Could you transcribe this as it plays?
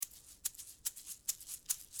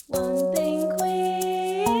One thing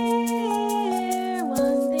queer,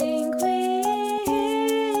 one thing queer,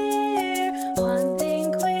 one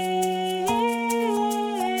thing queer.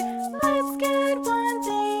 Let's get one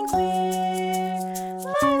thing queer.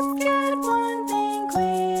 Let's get one thing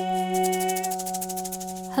queer.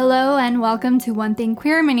 Hello and welcome to One Thing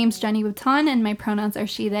Queer. My name's Jenny Bouton and my pronouns are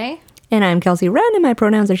she, they. And I'm Kelsey Wren, and my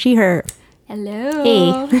pronouns are she, her. Hello.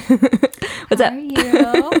 Hey. What's How up? are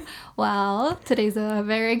you? Well, today's a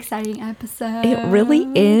very exciting episode. It really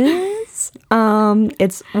is.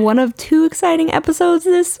 It's one of two exciting episodes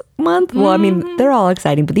this month. Well, I mean, they're all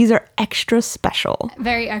exciting, but these are extra special.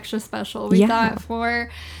 Very extra special. We thought for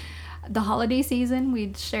the holiday season,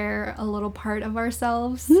 we'd share a little part of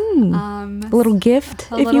ourselves. A little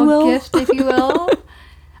gift, A if little you will. gift, if you will.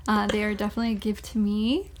 They are definitely a gift to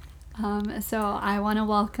me. So I want to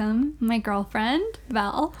welcome my girlfriend,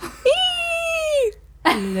 Val.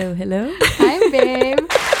 Hello, hello. Hi, babe.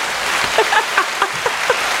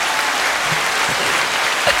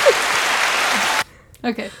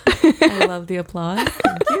 Okay. I love the applause.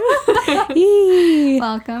 Thank you. Yee.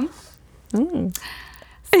 Welcome. Mm.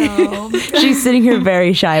 So, She's sitting here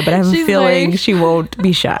very shy, but I have a She's feeling like- she won't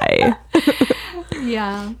be shy.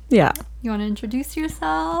 yeah. Yeah. You want to introduce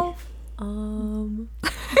yourself?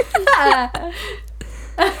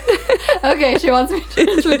 Okay, she wants me to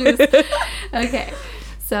introduce. Okay,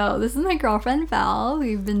 so this is my girlfriend Val.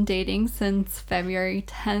 We've been dating since February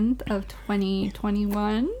 10th of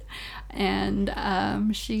 2021,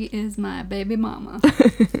 and she is my baby mama.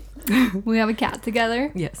 We have a cat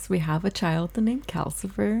together. Yes, we have a child named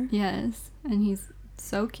Calcifer. Yes, and he's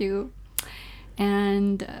so cute.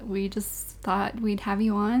 And we just thought we'd have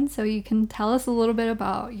you on so you can tell us a little bit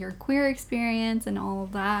about your queer experience and all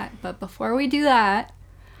of that. But before we do that,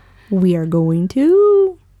 We are going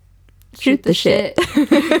to shoot the shit.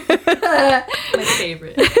 My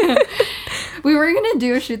favorite. We were gonna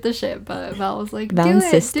do a shoot the shit, but Val was like, Val do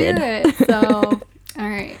insisted. it. So, all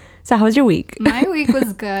right. So how was your week? My week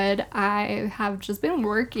was good. I have just been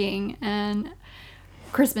working and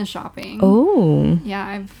Christmas shopping. Oh. Yeah,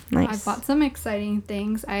 I've Nice. bought some exciting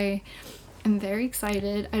things. I am very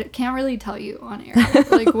excited. I can't really tell you on air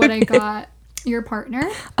like what I got your partner,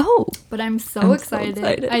 Oh. but I'm so I'm so excited.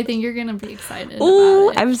 excited. I think you're gonna be excited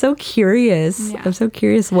Oh, about it. I'm so curious. Yeah. I'm so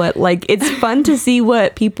curious what, like, it's fun to see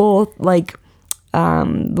what people like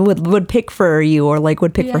would pick for you, or like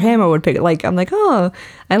would pick for Yeah. him, or would pick, like, I'm like, oh,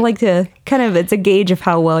 I like to kind of, it's a gauge of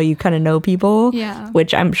how well you kind of know people. Yeah.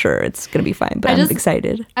 Which I'm sure it's gonna be fine, but I I'm just-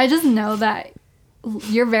 excited. I just know that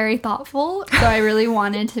you're very thoughtful, so I really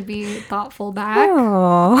wanted to be thoughtful back.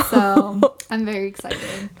 Oh. So I'm very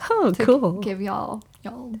excited Oh, to cool. give y'all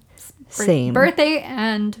Same. birthday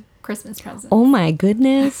and Christmas presents. Oh my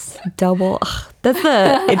goodness. Double. Ugh,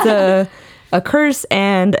 it's a curse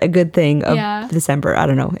and a good thing of Yeah. December. I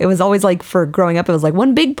don't know. It was always like, for growing up, it was like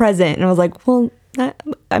one big present. And I was like, well,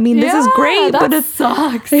 I mean, this is great, that but it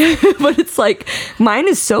sucks. but it's like, mine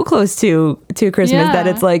is so close to Christmas that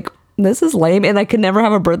Yeah. it's like, this is lame. And I could never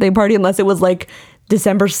have a birthday party unless it was like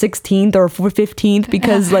December 16th or 15th,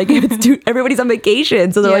 because like everybody's on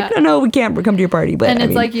vacation. So they're Yeah. like, no, we can't come to your party. But And I it's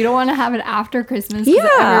mean, like you don't want to have it after Christmas because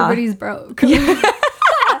Yeah. everybody's broke.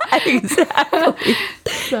 exactly.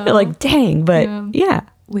 So, They're like, dang, but Yeah. yeah.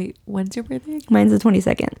 Wait, when's your birthday? Mine's the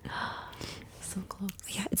 22nd. So close.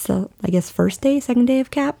 Yeah, it's the, I guess, second day of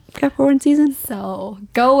Capricorn season. so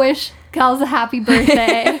go wish Cal's a happy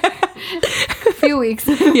birthday. A few weeks.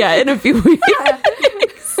 Yeah, in a few weeks.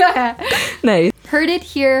 Nice. Heard it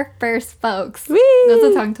here first, folks. Whee! That's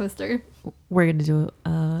a tongue twister. We're going to do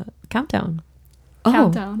a countdown.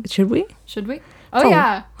 Countdown. Oh, should we? Should we? Oh,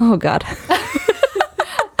 yeah. Oh, God.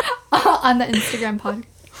 On the Instagram pod.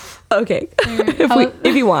 Okay. How-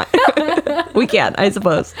 If you want. We can, I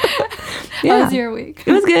suppose. How was your week?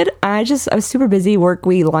 It was good. I was super busy.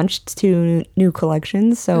 We launched 2 new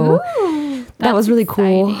collections, so Ooh, that that's was really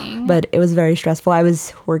cool. exciting. But it was very stressful. I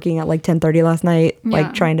was working at like 10:30 last night, Yeah.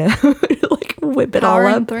 like trying to like whip it all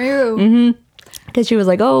Powering up. through. Because she was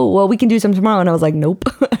like, oh, well, we can do some tomorrow. And I was like, nope,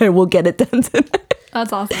 I will get it done tonight.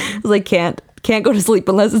 That's awesome. I was like, can't go to sleep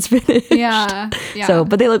unless it's finished. Yeah. Yeah. So,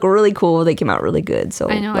 but they look really cool. They came out really good. So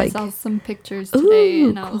I know, like, I saw some pictures today Ooh,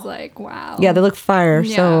 and I was like, wow. yeah, they look fire.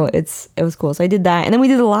 So Yeah. it was cool. So I did that, and then we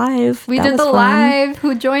did the live. We That did was the fun. live.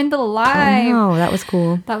 Who joined the I live? know, that was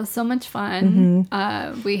cool. That was so much fun.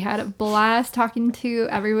 Mm-hmm. We had a blast talking to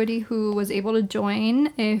everybody who was able to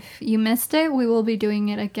join. If you missed it, we will be doing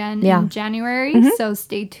it again Yeah. in January. So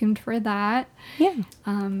stay tuned for that. Yeah.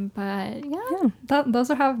 But yeah, those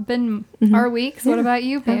have been our weeks. What about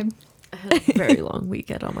you, babe? I had a very long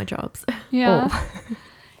week at all my jobs. Yeah. Oh.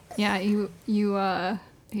 Yeah, you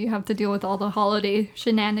you have to deal with all the holiday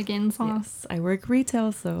shenanigans, huh? Yes, I work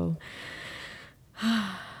retail, so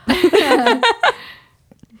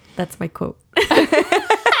that's my quote.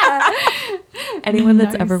 Anyone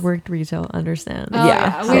that's ever Nice. worked retail understands. Oh, Yeah, yeah.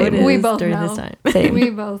 how it We is both during know. this time. Same. We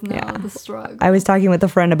both know Yeah. the struggle. I was talking with a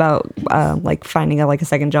friend about like finding like a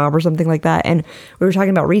second job or something like that, and we were talking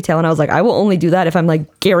about retail, and I was like, I will only do that if I'm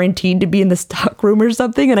like guaranteed to be in the stock room or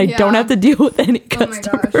something, and I don't Yeah. have to deal with any Oh my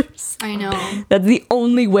customers. gosh. I know. That's the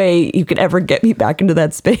only way you could ever get me back into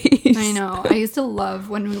that space. I know. I used to love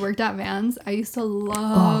when we worked at Vans. I used to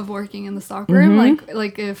love working in the stock Mm-hmm. room.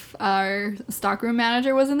 Like if our stock room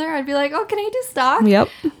manager wasn't there, I'd be like, "Oh, can I do stock?" Yep.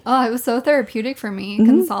 Oh, it was so therapeutic for me,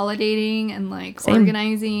 consolidating and like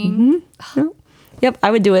organizing. Yep,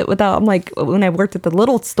 I would do it without. I'm like, when I worked at the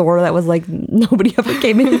little store that was like nobody ever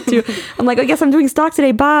came into. I'm like, I guess I'm doing stock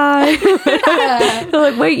today. Bye. They're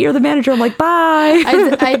like, wait, you're the manager. I'm like, bye.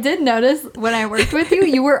 I did notice when I worked with you,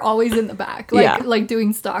 you were always in the back, like Yeah. like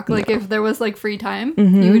doing stock. Like if there was like free time,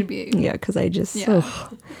 you would be. Yeah, because I just Yeah.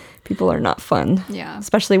 people are not fun. Yeah.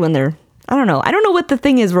 Especially when they're. I don't know what the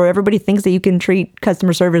thing is where everybody thinks that you can treat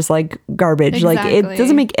customer service like garbage. Like it Exactly.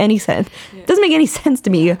 doesn't make any sense. It doesn't make any sense to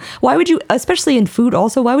me. Why would you, especially in food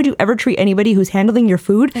also, why would you ever treat anybody who's handling your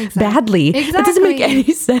food badly? It doesn't make Exactly.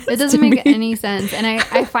 any sense. It doesn't to make me. any sense. And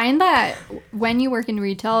I find that when you work in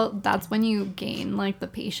retail, that's when you gain like the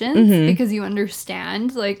patience Mm-hmm. because you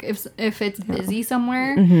understand like if it's busy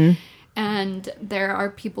somewhere Mm-hmm. and there are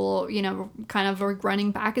people, you know, kind of like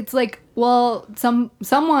running back, it's like, well,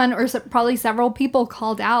 someone or probably several people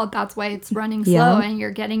called out. That's why it's running slow Yeah. and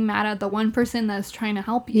you're getting mad at the one person that's trying to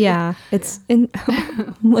help you. Yeah, it's in.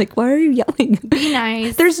 I'm like, why are you yelling? Be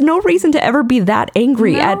nice. There's no reason to ever be that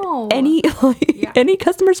angry No. at any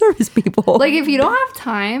customer service people. Like if you don't have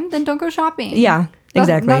time, then don't go shopping. yeah,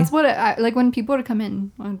 exactly. That's what like when people would come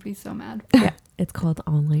in, I would be so mad. Yeah, it's called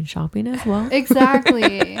online shopping as well.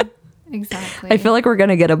 Exactly. Exactly. I feel like we're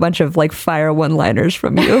gonna get a bunch of like fire one-liners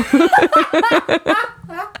from you.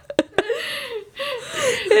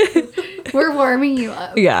 we're warming you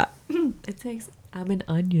up. Yeah. It takes. I'm an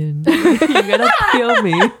onion. You gotta peel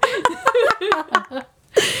me.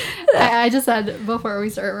 I just said before we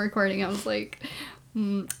started recording, I was like,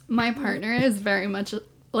 my partner is very much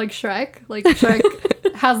like Shrek. Like Shrek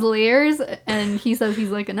has layers, and he says he's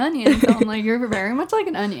like an onion. So I'm like, you're very much like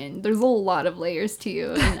an onion. There's a lot of layers to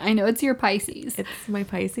you, and I know it's your Pisces. It's my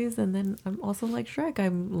Pisces, and then I'm also like Shrek.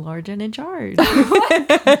 I'm large and in charge.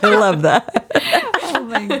 I love that. Oh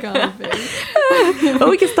my god, babe. Well,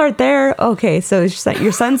 we can start there. Okay, so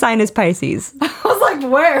your sun sign is Pisces. I was like,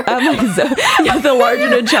 where? I'm like, yeah, the large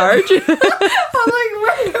and in charge. I'm like,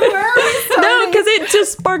 where are we starting? No, because it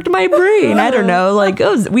just sparked my brain. I don't know. Like,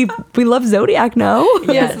 oh, we love Zodiac now.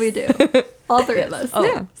 Yes, we do. All three of us. Oh,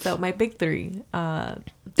 Yeah. so my big three.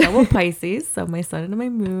 Double Pisces. So my sun and my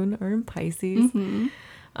moon are in Pisces.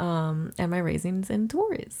 And my raisins in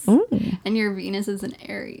Taurus. And your Venus is in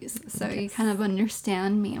Aries, so you kind of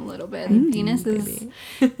understand me a little bit. Venus is,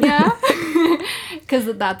 yeah, because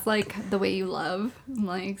that's like the way you love,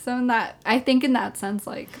 like, so in that, I think in that sense,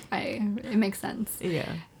 like, it makes sense.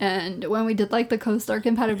 Yeah. And when we did like the co-star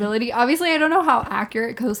compatibility, obviously I don't know how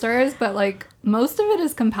accurate co-star is, but like most of it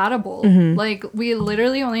is compatible. Like we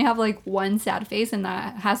literally only have like one sad face, and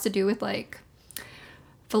that has to do with like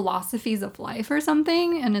philosophies of life or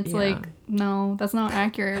something, and it's Yeah. like, no, that's not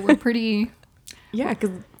accurate. We're pretty Yeah,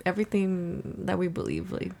 because everything that we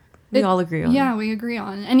believe, like, we all agree on. yeah, we agree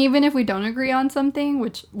on. And even if we don't agree on something,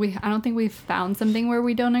 which I don't think we've found something where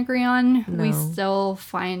we don't agree on, we No. still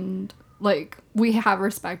find like we have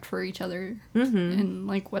respect for each other in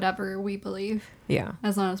like whatever we believe, Yeah.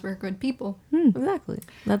 as long as we're good people. Exactly.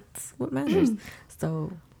 That's what matters.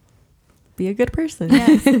 So be a good person.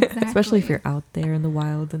 Yes, Especially if you're out there in the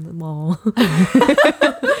wild in the mall.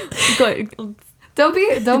 don't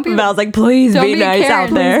be Val's like, please Don't be be nice Karen.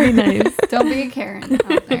 out there. Be nice. don't be a Karen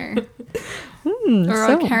out there, or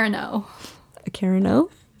so- a Karen-o. A Karen O?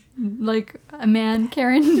 Like a man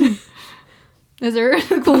Karen. Is there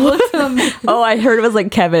equivalent to a man? Oh, I heard it was like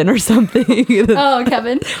Kevin or something. Oh,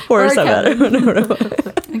 Kevin. or a something. I Kevin. don't know.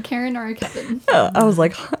 A Karen or a Kevin. I was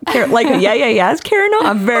like, like, yeah. Is Karen O?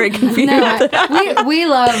 I'm very confused. No, we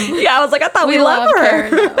love. Yeah, I was like, I thought we love her.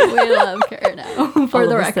 Karen-o. We love Karen-o, for All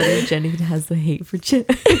the of a record. sudden, Jenny has the hate for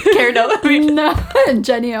Karen O. No,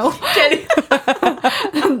 Jenny-o.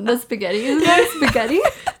 The spaghetti. Is there spaghetti?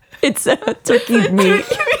 It's turkey meat.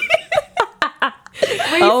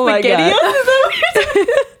 Oh my god.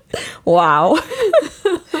 Wow.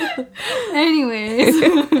 Anyways.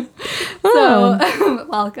 So,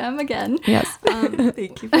 welcome again. Yes.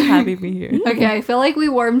 Thank you for having me here. Okay, I feel like we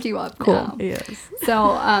warmed you up now. Yes. So,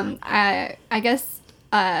 I guess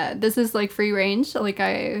this is like free range. Like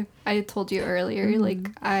I told you earlier, like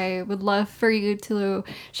I would love for you to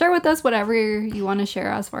share with us whatever you want to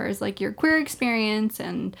share as far as like your queer experience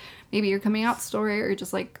and maybe your coming out story or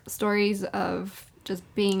just like stories of just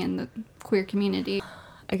being in the queer community.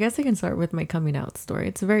 I guess I can start with my coming out story.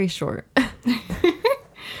 It's very short.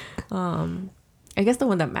 I guess the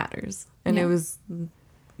one that matters. And Yeah. it was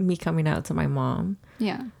me coming out to my mom.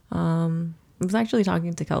 Yeah. I was actually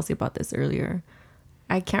talking to Kelsey about this earlier.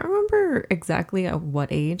 I can't remember exactly at what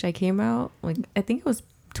age I came out. Like, I think it was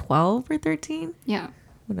 12 or 13. Yeah.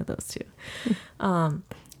 One of those two. And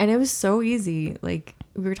it was so easy. Like,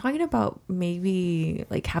 we were talking about maybe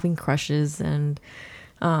like having crushes, and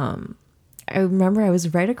I remember I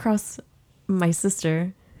was right across my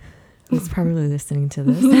sister, who's probably listening to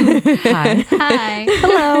this. Hi. Hi.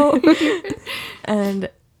 Hello. And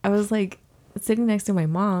I was like sitting next to my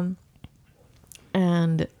mom,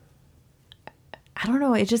 and I don't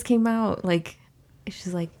know, it just came out like,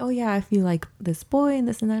 she's like, oh yeah, I feel like this boy and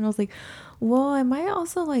this and that. And I was like, well, I might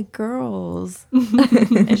also like girls.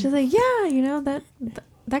 And she's like, yeah, you know,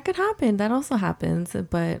 that could happen. That also happens.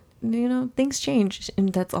 But, you know, things change. And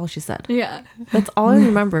that's all she said. Yeah. That's all I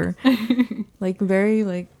remember. Like, very,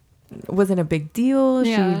 like, wasn't a big deal.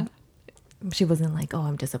 Yeah. She wasn't like, oh,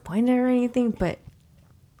 I'm disappointed or anything. But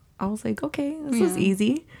I was like, okay, this is Yeah.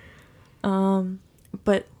 easy.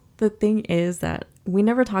 But the thing is that we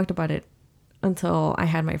never talked about it until I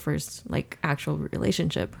had my first like actual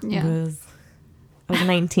relationship. Yeah. I was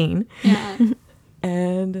 19, Yeah.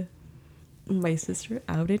 and my sister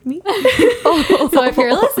outed me. So if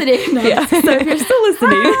you're listening, no, Yeah. So if you're still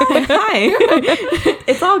listening, hi.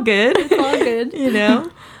 It's all good. it's all good. You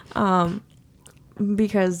know,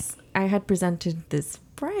 because I had presented this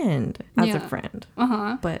friend as Yeah. a friend,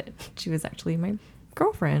 Uh-huh. but she was actually my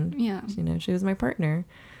girlfriend. Yeah. You know, she was my partner.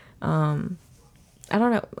 I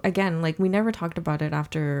don't know. Again, like, we never talked about it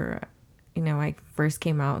after, you know, I first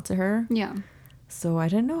came out to her. Yeah. So I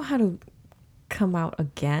didn't know how to come out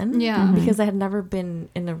again. Yeah. Mhm. Because I had never been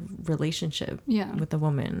in a relationship Yeah. with a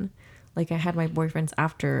woman. Like, I had my boyfriends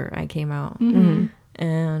after I came out. Mm-hmm.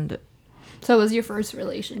 And So it was your first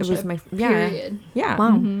relationship. it was my, yeah. period. Yeah.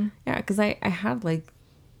 Wow. Yeah. Because I had, like,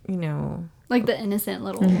 you know, Like the innocent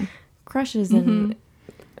little crushes and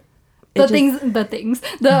the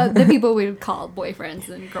the people we would call boyfriends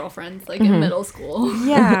and girlfriends like in middle school.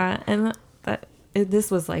 yeah. And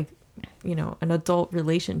this was like, you know, an adult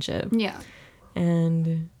relationship. Yeah.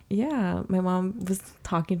 And yeah, my mom was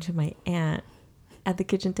talking to my aunt at the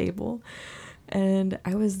kitchen table, and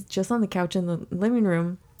I was just on the couch in the living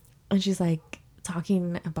room, and she's like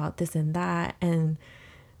talking about this and that, and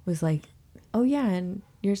was like, oh yeah, and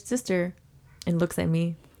your sister, and looks at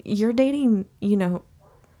me, you're dating, you know,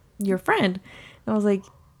 your friend. And I was like,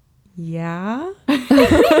 yeah.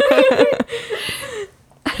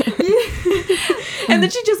 And then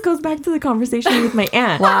she just goes back to the conversation with my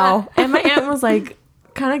aunt. Wow. And my aunt was like,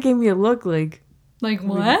 kind of gave me a look like, Like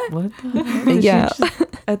what? what the heck? Yeah.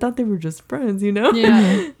 I thought they were just friends, you know?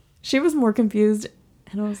 Yeah. She was more confused.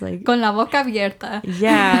 And I was like, Con la boca abierta.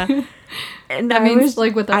 yeah. And That I means was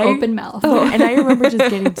like with an open mouth. Oh, and I remember just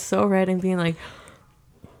getting so red and being like,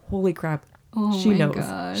 holy crap. Oh She my knows.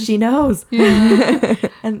 gosh. She knows. Yeah.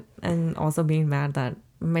 And also being mad that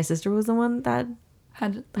my sister was the one that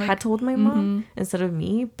Had told my mom instead of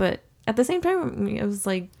me. But at the same time, it was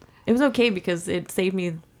like, it was okay because it saved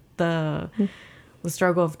me the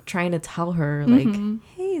struggle of trying to tell her like,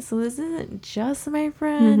 hey, so this isn't just my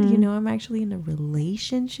friend. You know, I'm actually in a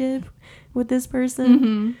relationship with this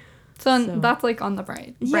person. So that's like on the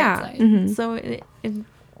bright Yeah. side. So it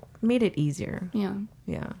made it easier. Yeah.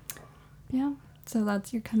 Yeah. Yeah. So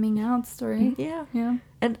that's your coming out story. Yeah. Yeah.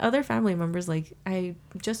 And other family members, like, I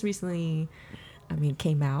just recently,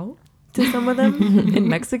 came out to some of them in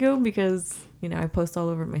Mexico because, you know, I post all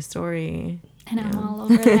over my story. And I'm all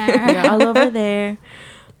over there. You're all over there.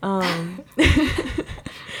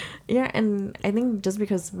 Yeah, and I think just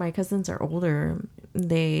because my cousins are older,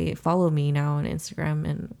 they follow me now on Instagram,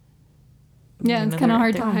 and Yeah, it's kind of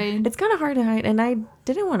hard to hide. It's kind of hard to hide, and I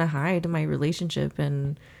didn't want to hide my relationship.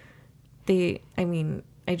 And I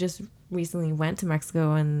just recently went to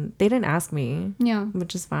Mexico, and they didn't ask me, Yeah.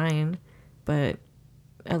 which is fine, but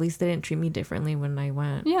at least they didn't treat me differently when I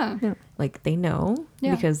went. Yeah. Like, they know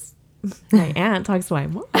Yeah. because my aunt talks to my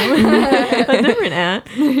mom, a different aunt,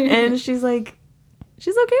 and she's like,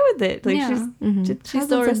 she's okay with it. Like, Yeah. She hasn't still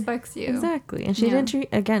said- respects you. exactly, and she Yeah.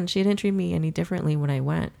 didn't treat me any differently when I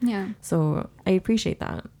went. Yeah. So I appreciate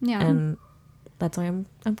that. Yeah. And that's why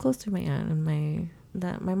I'm close to my aunt and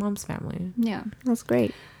my mom's family. Yeah. That's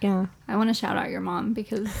great. Yeah. I want to shout out your mom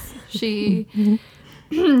because she's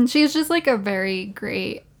just like a very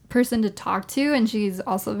great person to talk to, and she's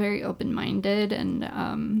also very open-minded, and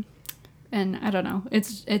I don't know,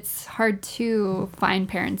 it's hard to find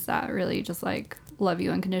parents that really just like love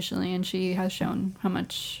you unconditionally, and she has shown how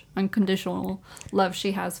much unconditional love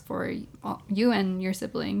she has for you and your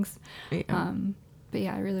siblings. Yeah. But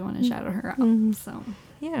yeah, I really want to shout her out. So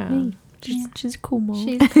Yeah. She's cool, mom.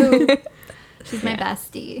 she's cool. She's my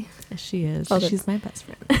bestie. She is. Oh, She's my best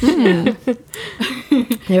friend.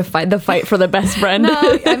 Yeah, the fight for the best friend.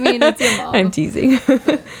 No, I mean, it's your mom. I'm teasing.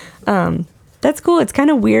 That's cool. It's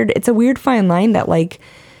kind of weird. It's a weird fine line that like,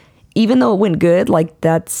 even though it went good, like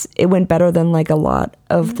it went better than like a lot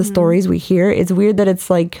of the stories we hear. It's weird that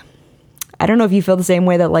it's like, I don't know if you feel the same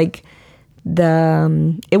way, that like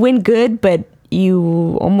it went good, but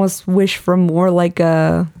you almost wish for more, like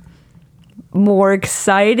a more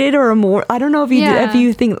excited or a more, I don't know if you Yeah. if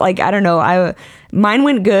you think like, I don't know, mine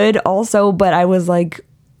went good also, but I was like,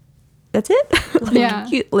 that's it. Like, Yeah.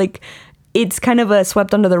 like it's kind of a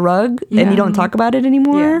swept under the rug, and you don't talk about it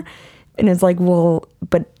anymore. Yeah. And it's like, well,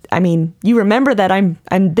 but I mean, you remember that I'm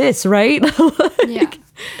this, right?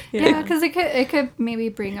 Yeah, because it could maybe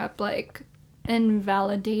bring up like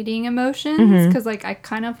invalidating emotions, because like I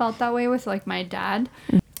kind of felt that way with like my dad.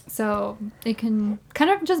 So it can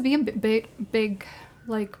kind of just be a big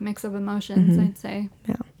like mix of emotions, I'd say.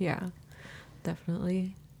 Yeah,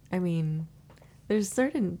 definitely. I mean, there's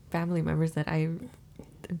certain family members that I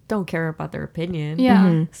don't care about their opinion.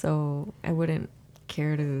 Yeah. So I wouldn't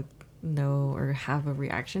care to know or have a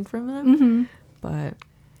reaction from them. But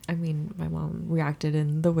I mean, my mom reacted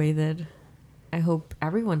in the way that I hope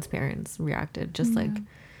everyone's parents reacted, just like kind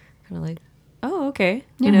of like, oh, okay,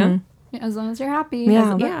 you know. Yeah, as long as you're happy.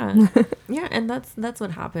 Yeah. Yeah, and that's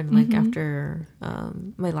what happened. Like after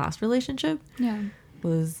my last relationship, Yeah. it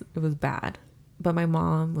was bad, but my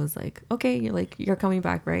mom was like, okay, you're coming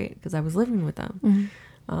back, right? Because I was living with them.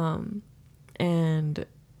 And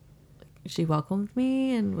she welcomed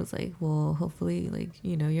me and was like, well, hopefully, like,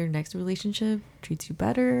 you know, your next relationship treats you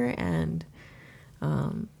better, and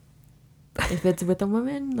if it's with a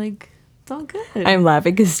woman, like, it's all good. I'm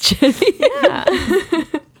laughing because Jenny. Yeah.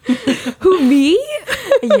 Who, me?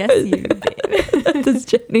 Yes, you did. That's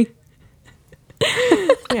Jenny.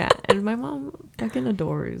 Yeah, and my mom fucking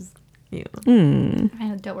adores you.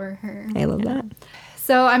 I adore her. I love that.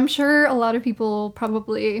 So I'm sure a lot of people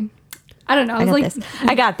probably, I don't know. I got this.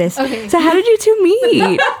 I got this. Okay. So how did you two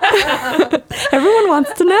meet? Everyone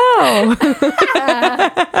wants to know.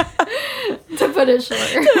 To put it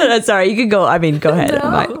short. Sorry, you could go. I mean, go ahead.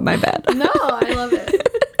 No. My bad. No, I love it.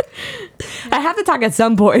 I have to talk at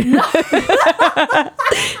some point. Yeah,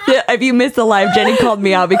 if you missed the live, Jenny called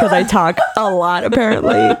me out because I talk a lot,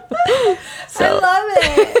 apparently. I love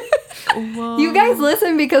it. You guys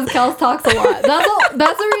listen because Kels talks a lot.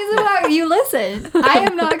 That's the reason why you listen. I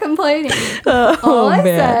am not complaining. All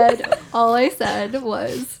I said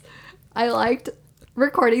was I liked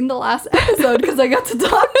recording the last episode because I got to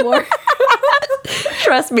talk more.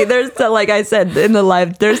 Trust me, there's like I said in the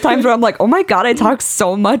live, there's times where I'm like, oh my god, I talk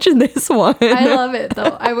so much in this one. I love it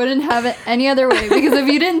though. I wouldn't have it any other way, because if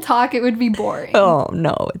you didn't talk, it would be boring. Oh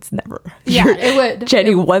no, it's never. Yeah, it would.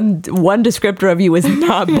 Jenny, one descriptor of you is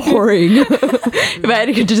not boring. If I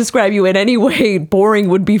had to describe you in any way, boring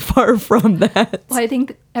would be far from that. Well, I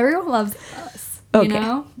think everyone loves us. Okay, You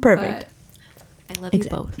know? perfect. I love you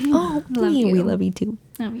both. Oh, Love you. we love you too.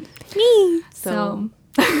 But, I mean, Me. so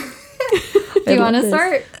do you want to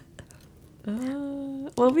start?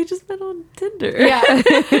 Well, we just met on Tinder. Yeah.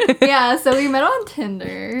 Yeah, so we met on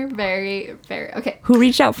Tinder. Very, very, okay. Who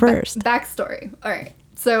reached out first? Backstory. All right.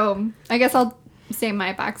 So I guess I'll say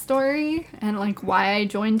my backstory and like why I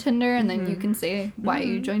joined Tinder, and then you can say why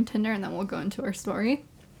you joined Tinder, and then we'll go into our story.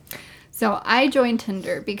 So I joined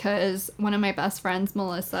Tinder because one of my best friends,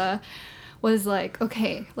 Melissa, was like,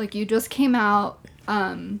 okay, like you just came out,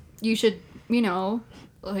 you should, you know,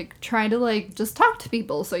 like try to like just talk to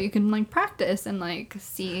people so you can like practice and like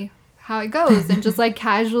see how it goes, and just like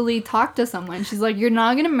casually talk to someone. She's like, you're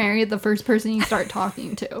not gonna marry the first person you start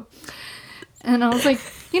talking to. And I was like,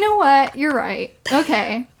 you know what, you're right,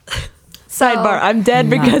 okay. Sidebar, I'm dead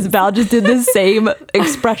because Val just did the same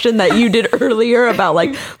expression that you did earlier about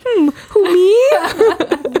like, who, me?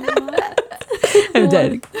 I'm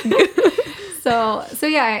dead. So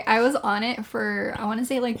yeah, I was on it for, I want to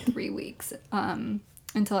say like 3 weeks,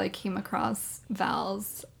 until I came across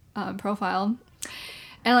Val's profile.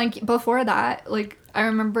 And like before that, like I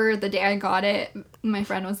remember the day I got it, my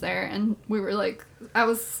friend was there, and we were like, I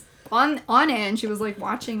was on it, and she was like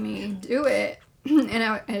watching me do it, and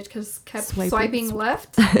I just kept swiping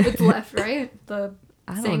left. It's left, right?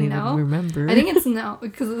 I don't saying even no. remember. I think it's no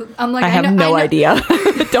because I'm like I have no idea.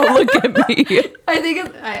 Don't look at me. I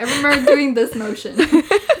think I remember doing this motion.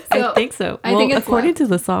 I think so. I think it's according left. to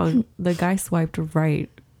the song, the guy swiped right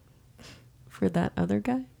for that other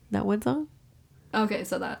guy. That one song. Okay,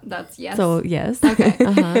 so that's yes. So yes.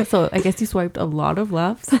 Okay. So I guess you swiped a lot of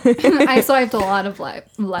lefts. I swiped a lot of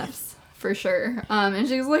lefts for sure. And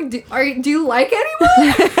she was like, "Do you like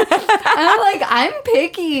anyone?" And I'm like, "I'm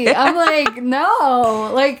picky." I'm like,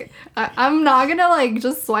 "No, like I'm not gonna like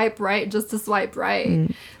just swipe right just to swipe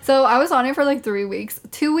right." So I was on it for like 3 weeks.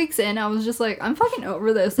 2 weeks in, I was just like, "I'm fucking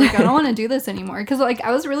over this. Like, I don't want to do this anymore." Because like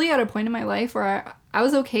I was really at a point in my life where I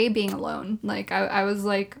was okay being alone. Like I was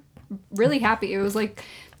like really happy. It was like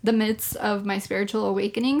the midst of my spiritual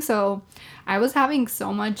awakening, so I was having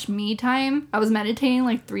so much me time. I was meditating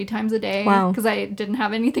like 3 times a day because I didn't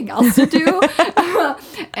have anything else to do.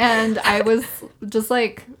 And I was just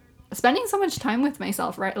like spending so much time with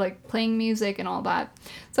myself, right? Like playing music and all that.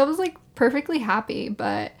 So I was like perfectly happy,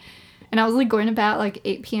 and I was like going to bed at like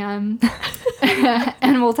 8 p.m.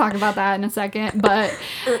 and we'll talk about that in a second. But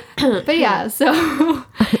yeah, so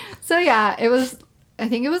yeah, it was, I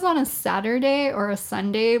think it was on a Saturday or a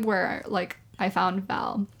Sunday where like I found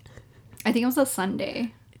Val. I think it was a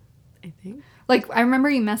Sunday. I think. Like I remember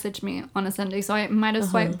you messaged me on a Sunday, so I might have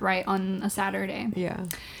swiped right on a Saturday. Yeah.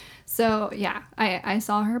 So yeah, I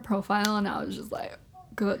saw her profile and I was just like,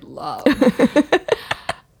 good love.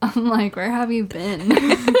 I'm like, where have you been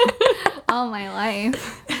all my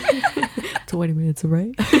life? 20 minutes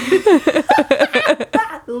away.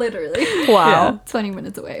 Literally. Wow. 20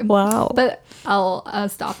 minutes away. Wow. But I'll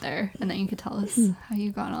stop there and then you can tell us how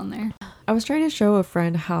you got on there. I was trying to show a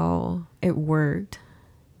friend how it worked,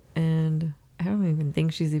 and I don't even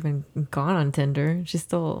think she's even gone on Tinder. She's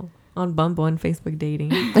still on Bumble and Facebook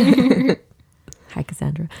dating. Hi,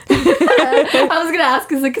 Cassandra. I was gonna ask,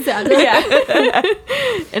 is it Cassandra? Yeah.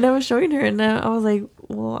 And I was showing her, and I was like,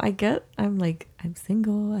 well, I'm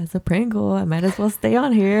single as a Pringle. I might as well stay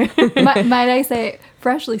on here. Might I say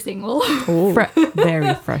freshly single?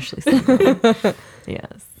 Very freshly single.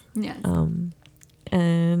 Yes. Yes.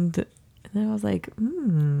 And then I was like,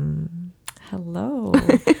 hello.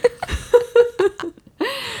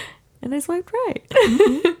 And I swiped right.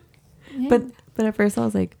 Yeah. But at first I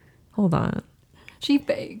was like, hold on. She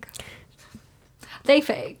fake. They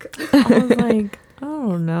fake. I was like, I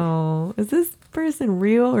don't know. Is this person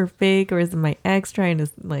real or fake, or is it my ex trying to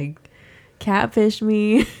like catfish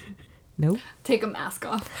me? Nope. Take a mask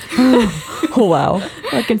off. Oh, wow.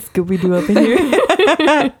 Fucking Scooby Doo up in here.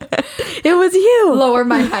 It was you. Lower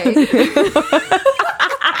my height.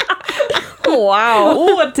 Oh, wow.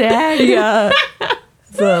 Oh, dang. Yeah.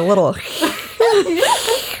 It's a little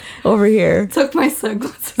over here. Took my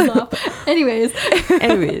sunglasses off. Anyways.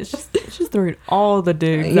 She's throwing all the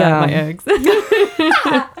digs Yeah. at my ex.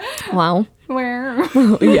 Wow. Where?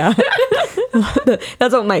 Yeah.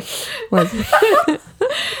 That's what my was. A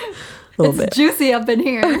little It's bit. juicy up in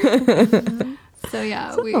here. So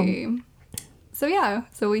yeah,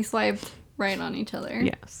 so we swiped right on each other.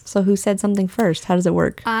 Yes. So who said something first? How does it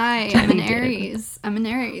work? I am an Johnny did. Aries. I'm an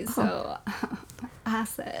Aries, so I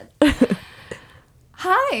said,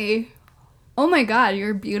 "Hi, oh my God,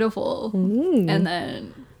 you're beautiful." And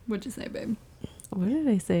then, what'd you say, babe? What did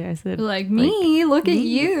I say? I said Like me, look at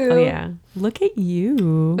you. Oh yeah. Look at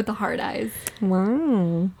you. With the hard eyes.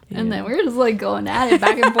 Wow. And then we were just like going at it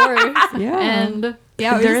back and forth. Yeah. And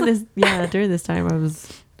yeah, we during just, during this time I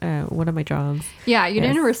was one of my jobs. yeah, you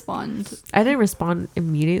didn't Yes. respond. I didn't respond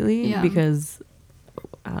immediately Yeah. because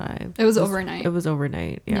It was overnight. It was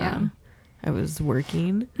overnight. Yeah. Yeah. I was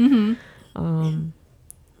working. Mm-hmm.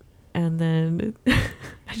 And then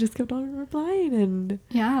I just kept on replying, and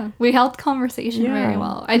Yeah, we held conversation Yeah. very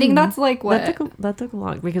well. I think that's like what. that took a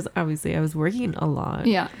long, because obviously I was working a lot.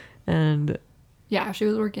 Yeah, And yeah, she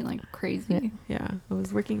was working like crazy, yeah, I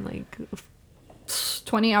was working like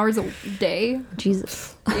 20 hours a day,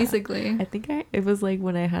 Jesus. basically. I think it was like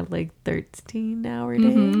when I had like 13-hour days.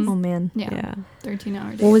 Mhm. Oh, man. Yeah, Yeah.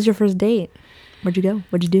 13-hour days. What was your first date? Where'd you go?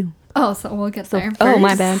 What'd you do? Oh, so we'll get there. Oh, my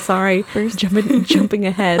first. bad. Sorry. First- Jumping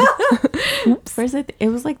ahead. First, it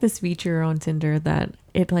was like this feature on Tinder that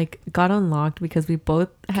it like got unlocked because we both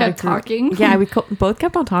had Kept a group- talking. Yeah, we both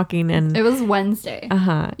kept on talking, and It was Wednesday.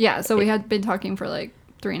 yeah, So we had been talking for like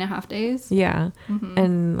 3.5 days. yeah, Mm-hmm.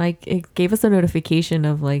 and like it gave us a notification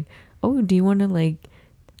of like, oh, do you want to like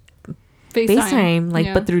FaceTime, like,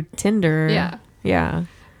 Yeah. but through Tinder? Yeah. Yeah.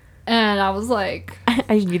 And I was like,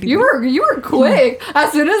 I immediately you were quick.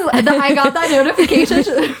 As soon as I got that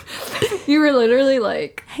notification, you were literally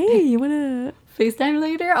like, hey, you wanna FaceTime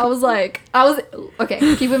later? I was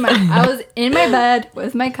okay, keep in mind, I was in my bed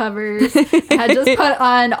with my covers. I had just put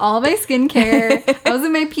on all my skincare. I was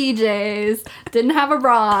in my PJs, didn't have a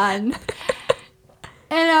bra on.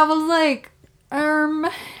 And I was like,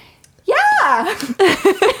 yeah.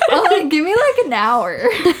 I was like, give me like an hour.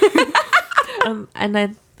 and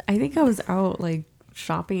I think I was out like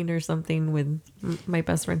shopping or something with my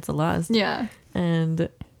best friend Celeste. Yeah. And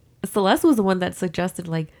Celeste was the one that suggested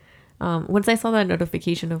like once I saw that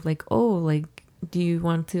notification of like, oh, like, do you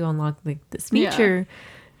want to unlock like this feature?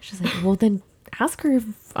 She's like, well then ask her if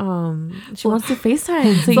she wants to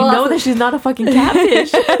FaceTime so you know that she's not a fucking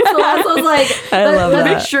catfish. Celeste was like, I love that.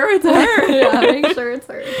 Make sure it's her. yeah, make sure it's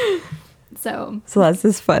her. So Celeste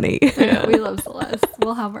is funny. yeah, we love Celeste.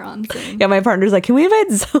 We'll have her on soon. Yeah, my partner's like, can we invite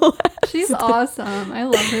Celeste? She's awesome. I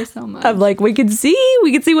love her so much. I'm like, we can see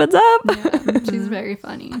what's up. Yeah, she's very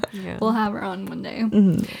funny. Yeah. We'll have her on one day.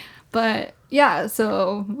 Mm-hmm. But yeah,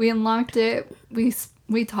 so we unlocked it.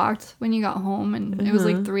 We talked when you got home, and it was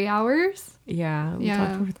like 3 hours. Yeah, we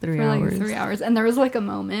Yeah, talked for 3 hours. Like 3 hours, and there was like a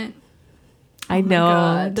moment. I Oh my know.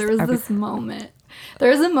 God, there was this moment. There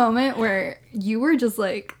was a moment where you were just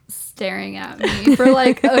like staring at me for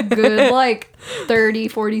like a good like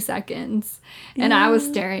 30-40 seconds, and I was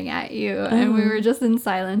staring at you, and we were just in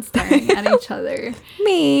silence staring at each other.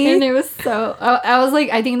 Me. And it was so I was like,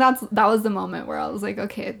 I think that was the moment where I was like,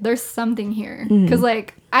 okay, there's something here, because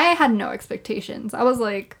like I had no expectations. I was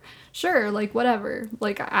like, sure, like whatever,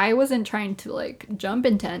 like I wasn't trying to like jump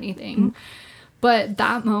into anything, but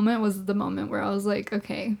that moment was the moment where I was like,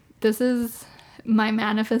 okay, this is my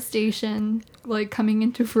manifestation like coming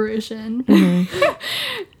into fruition.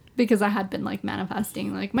 Because I had been like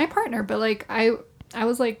manifesting like my partner, but like I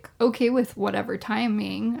was like okay with whatever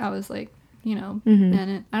timing. I was like, you know,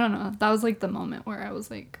 and I don't know, that was like the moment where I was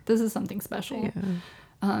like, this is something special.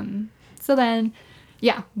 So then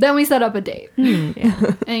we set up a date.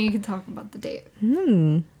 Yeah. And you can talk about the date.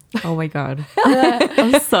 Oh my god.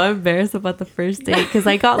 I'm so embarrassed about the first date because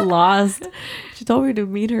I got lost. She told me to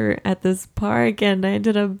meet her at this park and I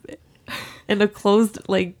ended up in a closed,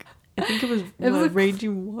 like, I think it was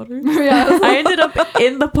Raging Waters. Yeah, I ended up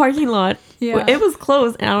in the parking lot. Yeah. It was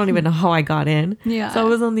closed and I don't even know how I got in. Yeah. So I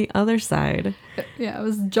was on the other side. Yeah, it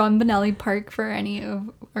was John Bonelli Park for any of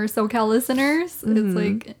our SoCal listeners. It's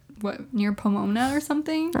like near Pomona or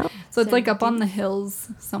something. Oh, so it's like up on the hills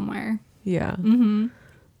somewhere. Yeah.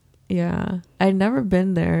 Yeah. I'd never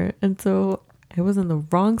been there. And so I was on the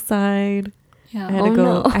wrong side. Yeah. I had to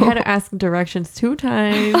go. I had to ask directions 2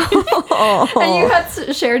 times. And you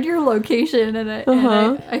had shared your location, and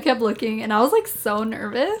I kept looking, and I was like so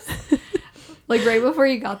nervous. Like right before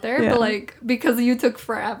you got there, but like because you took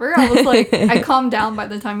forever, I was like, I calmed down by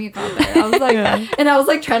the time you got there. I was like, and I was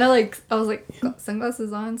like trying to like, I was like,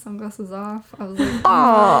 sunglasses on, sunglasses off. I was like,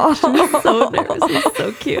 Oh. She was so nervous. It was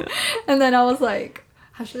so cute. and then I was like,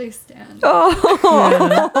 how should I stand?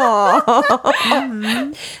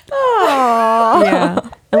 Yeah.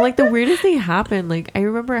 And like the weirdest thing happened. Like I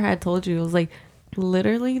remember I had told you, it was like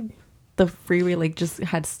literally the freeway like just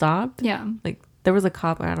had stopped. Yeah. Like there was a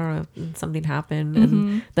cop, I don't know, something happened.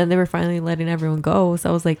 And then they were finally letting everyone go. So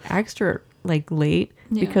I was like extra like late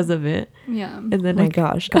because of it. Yeah. And then Oh my I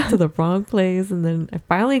gosh. got to the wrong place. And then I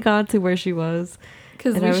finally got to where she was.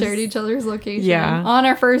 Because And we I was- shared each other's location Yeah. on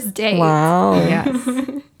our first date. Wow.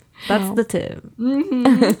 Yes. That's the tip.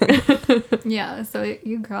 Yeah, so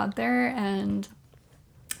you got there, and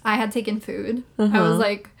I had taken food. I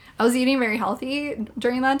was eating very healthy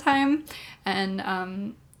during that time,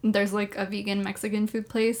 and there's like a vegan Mexican food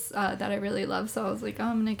place that I really love, so I was like, oh,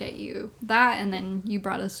 I'm gonna get you that, and then you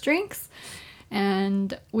brought us drinks,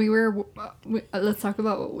 and let's talk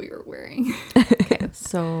about what we were wearing. Okay.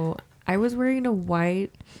 So I was wearing a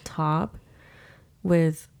white top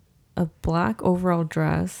with a black overall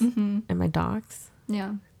dress and my docs.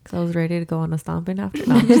 Yeah. Because I was ready to go on a stomping after.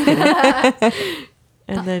 No, I'm just kidding.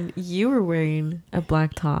 And then you were wearing a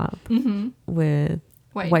black top with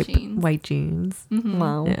White jeans. White jeans.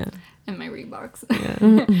 Wow. Yeah. And my Reeboks.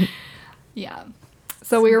 Yeah.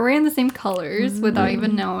 So we were wearing the same colors without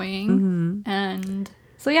even knowing. And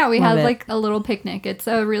so yeah, we Love had it. like a little picnic. It's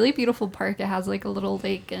a really beautiful park. It has like a little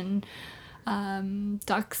lake and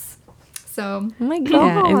ducks. So Oh my god.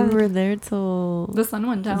 Yeah, and we were there till the sun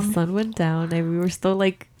went the down. sun went down, and we were still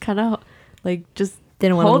like kind of like just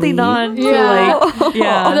Didn't want to holding on to Yeah. like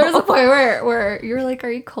There was a point where you were like, "Are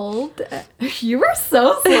you cold?" You were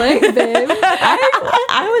so slick, babe.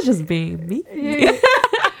 I was just being me.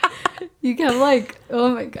 You kept like,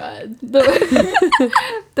 oh my god,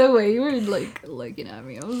 the way you were like looking at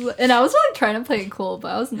me, I was like trying to play it cool, but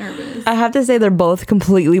I was nervous. I have to say they're both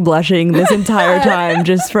completely blushing this entire time,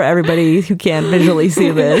 just for everybody who can't visually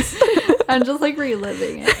see this. I'm just like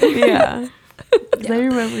reliving it. Yeah. 'Cause Yeah. I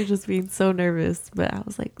remember just being so nervous, but I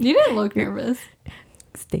was like, You didn't look nervous.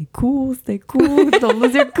 stay cool, don't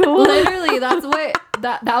lose your cool. Literally, that's what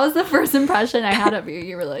that was the first impression I had of you.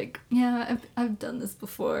 You were like, yeah, I've done this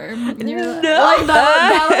before. And you were like,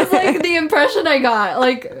 that was like the impression I got.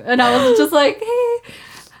 Like, and I was just like, hey,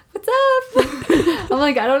 what's up? I'm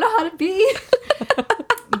like, I don't know how to be.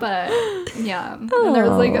 But yeah, and there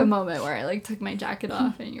was like a moment where I like took my jacket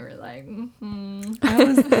off, and you were like,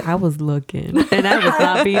 I was looking, and I was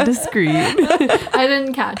not being discreet. I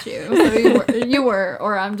didn't catch you, so you were,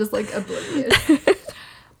 or I'm just like oblivious.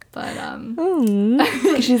 But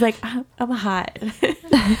She's like, I'm hot. not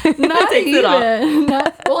Takes it even.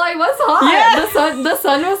 Well, I was hot. Yeah. The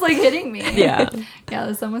sun was like hitting me. Yeah. Yeah,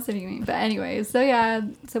 the sun was hitting me. But anyways,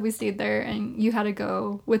 so we stayed there, and you had to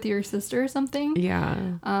go with your sister or something. Yeah.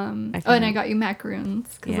 And I got you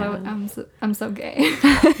macaroons because Yeah. I'm so gay.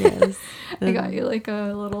 Yes. I got you like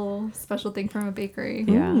a little special thing from a bakery.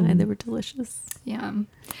 Yeah, and they were delicious. Yeah.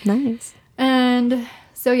 Nice. And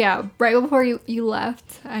so yeah, right before you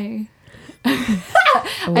left, I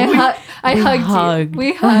hugged you.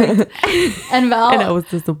 We hugged. And Val, And I was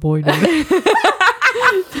disappointed.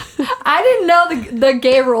 I didn't know the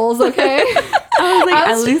gay rules, okay? I was like, I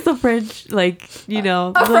at was- least a French, like, you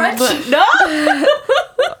know. A French? No!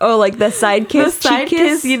 Oh, like the side The kiss, side cheek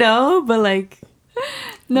kiss, you know, but like.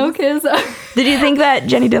 No kiss. Did you think that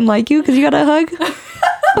Jenny didn't like you because you got a hug?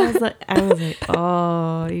 I was like,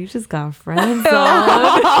 oh, you just got friends.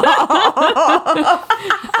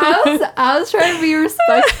 I was trying to be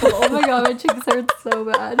respectful. Oh my god, my cheeks hurt so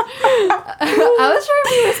bad. I was trying to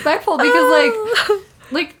be respectful because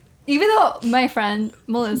like even though my friend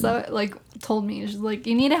Melissa like told me, she's like,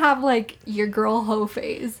 you need to have like your girl hoe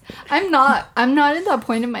phase. I'm not at that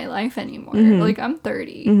point in my life anymore. Like I'm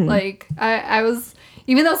 30. Like I was,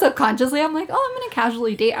 even though subconsciously I'm like, oh, I'm gonna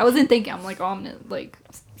casually date. I wasn't thinking I'm like, oh, I'm gonna like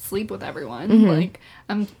sleep with everyone. Like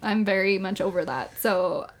I'm very much over that.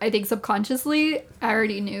 So I think subconsciously I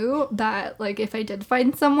already knew that like if I did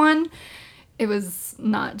find someone, it was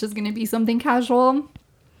not just gonna be something casual.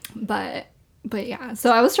 But yeah,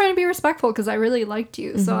 so I was trying to be respectful because I really liked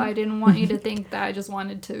you. So I didn't want you to think that I just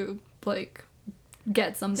wanted to like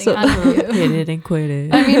get something out of you. Hit it and quit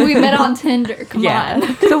it. I mean, we met on Tinder. Come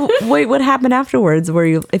on. So wait, what happened afterwards?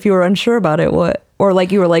 If you were unsure about it, what? Or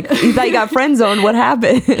like you were like, you thought you got friend zoned, what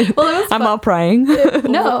happened? Well, it was I'm fun. all prying.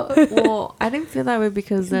 No. Well, I didn't feel that way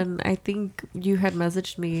because then I think you had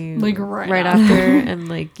messaged me Like, right after, and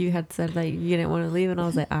like you had said that you didn't want to leave, and I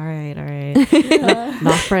was like, all right, like,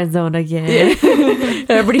 not friend zone again.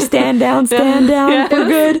 Everybody stand down, Yeah, we're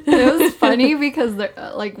good. It was funny because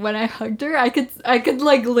like when I hugged her, I could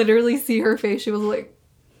like literally see her face. She was like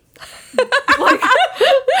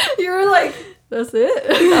you were like, that's it.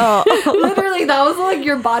 Oh. Literally, that was like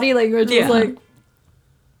your body language was like.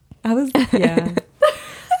 I was, yeah.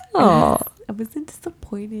 Oh, I wasn't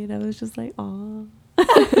disappointed. I was just like, oh.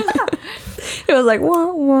 it was like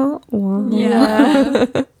wah wah wah. Yeah.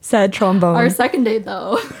 Sad trombone. Our second date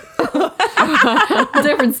though.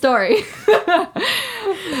 Different story.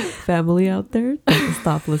 Family out there, don't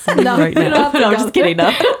stop listening No, right we don't now. have to No, I'm go just kidding.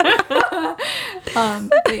 No.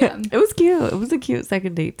 But yeah. It was cute. It was a cute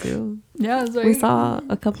second date too. Yeah, it was very, We saw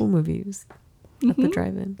a couple movies at the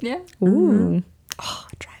drive-in. Yeah. Ooh. Oh,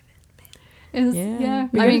 drive It was, Yeah. yeah.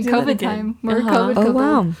 We I gotta mean, do that COVID again. time. We're a Uh-huh. COVID it. couple. Oh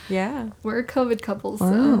wow. Yeah. We're a COVID couple, so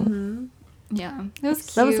Wow. yeah. It was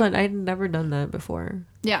cute. That was fun. I'd never done that before.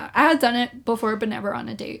 Yeah, I had done it before, but never on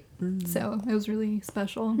a date. So it was really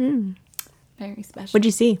special. Very special. What'd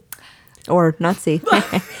you see? Or not see?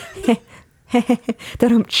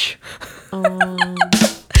 Da-dum-tsh.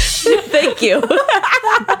 Thank you.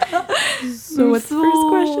 So what's the first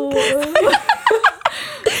question?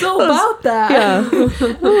 So about that. Yeah.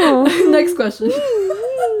 Next question.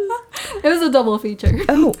 It was a double feature.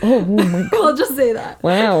 Oh my god. I'll just say that.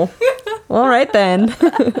 Wow. All right then.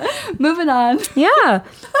 Moving on. Yeah.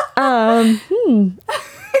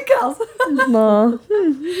 Girls.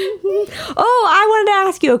 Oh, I wanted to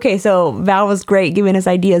ask you. Okay, so Val was great giving us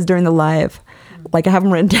ideas during the live. Like I have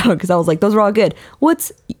them written down because I was like, those are all good.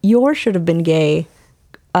 What's your should have been gay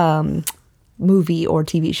movie or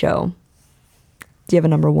TV show? Do you have a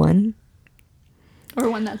number one? Or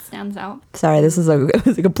one that stands out. Sorry, this is it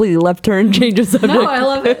was a completely left turn change of subject. No, I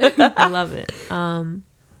love it. I love it.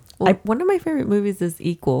 Well, one of my favorite movies is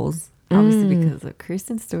Equals. Obviously because of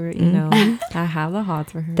Kristen Stewart, you know. I have the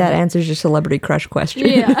hots for her. That answers your celebrity crush question.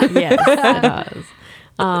 Yeah. Yes, it does.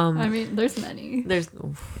 I mean, there's many. There's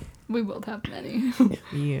We both have many.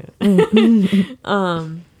 yeah.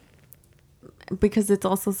 Because it's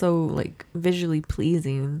also so like visually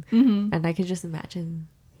pleasing, and I could just imagine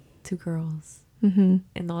two girls and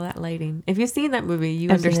all that lighting. If you've seen that movie, you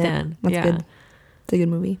I've seen it. understand. That's yeah. good. It's a good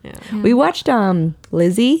movie. Yeah. We watched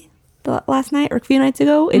Lizzie last night or a few nights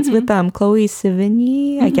ago. It's with Chloe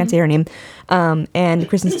Sevigny. I can't say her name. And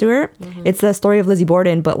Kristen Stewart. It's the story of Lizzie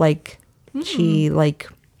Borden, but like she like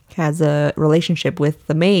has a relationship with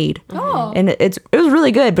the maid. Oh. And it was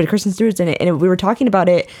really good, but Kristen Stewart's in it, and we were talking about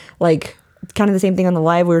it like kind of the same thing on the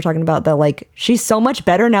live. We were talking about that like she's so much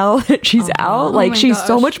better now that she's out. Like my she's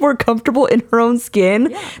so gosh. much more comfortable in her own skin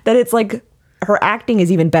that it's like her acting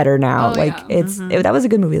is even better now. Oh, like yeah. that was a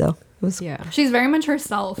good movie though. It was Yeah. She's very much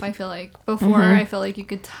herself, I feel like. Before, I feel like you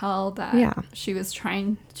could tell that Yeah. she was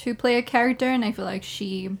trying to play a character, and I feel like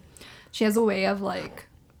she has a way of like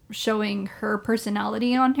showing her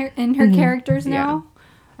personality in her characters now.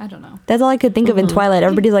 I don't know. That's all I could think of in Twilight.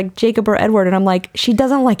 Everybody's like Jacob or Edward, and I'm like, she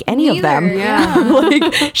doesn't like any of them. Neither, yeah.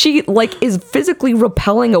 Like she like is physically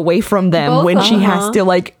repelling away from them Both when of she has to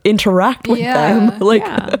like interact with them. Like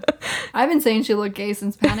I've been saying she looked gay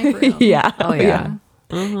since Panic Room. yeah. Oh yeah.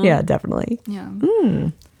 Yeah, definitely. Yeah.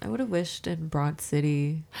 I would have wished in Broad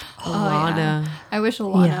City, Oh, Alana. yeah. I wish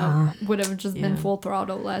Alana Yeah. would have just been Yeah. full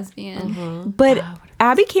throttle lesbian. But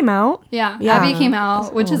Abby came out. Yeah. Yeah. Abby came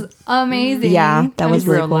out, which is amazing. Yeah, that in was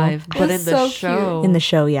really real cool. life, but was in the so cute. show, In the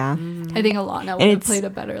show, yeah. I think Alana would have it's- played a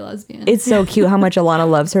better lesbian. It's so cute how much Alana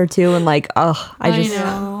loves her too, and like, oh, I just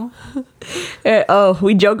know.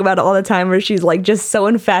 we joke about it all the time where she's like just so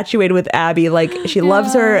infatuated with Abby. Like she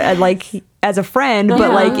loves her like as a friend,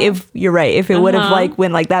 but like if you're right, if it would have like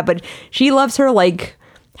went like that, but she loves her like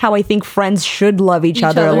how I think friends should love each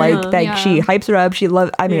other. other, Like she yeah. hypes her up. She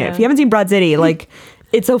loves. I mean, Yeah. if you haven't seen Broad City, like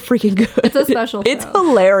it's so freaking good. It's a special It's show.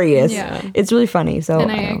 hilarious. Yeah. It's really funny. So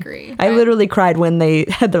And I don't know. agree. I literally cried when they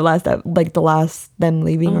had their last like the last them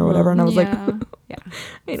leaving or whatever, and I was like, Yeah.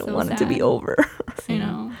 I don't So want it to be sad. over. I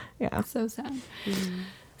know. Yeah. So sad.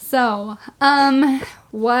 So,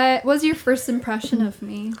 what was your first impression of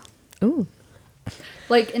me? Ooh.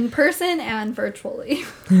 Like in person and virtually.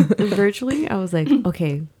 virtually, I was like,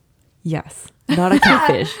 okay, yes, not a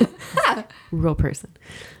catfish, real person.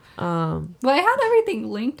 Well, I had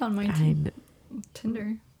everything linked on my And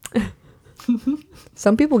Tinder.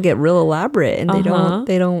 Some people get real elaborate and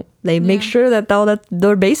they make Yeah. sure that all that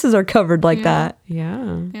their bases are covered like that.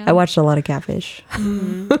 yeah. Yeah. I watched a lot of Catfish.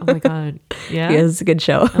 Oh my god, yeah. Yeah, it's a good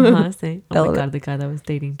show. Same. I Oh love my it. god, the guy that was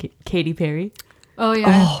dating Katy Perry. Oh yeah.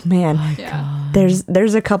 Oh man, Yeah.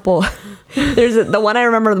 there's a couple. The one I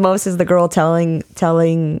remember the most is the girl telling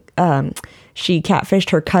she catfished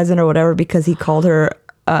her cousin or whatever because he called her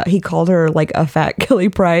like a fat Kelly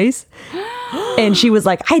Price. And she was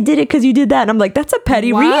like, I did it because you did that. And I'm like, that's a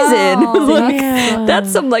petty reason. Like, that's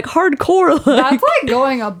some like hardcore. Like, That's like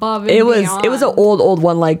going above and it was beyond. an old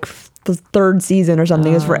one, like the third season or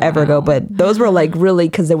something. It was forever ago. But those were like really,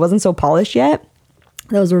 because it wasn't so polished yet.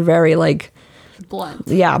 Those were very like, blunt.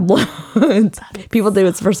 yeah, blunt. People do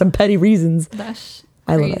it for some petty reasons. That's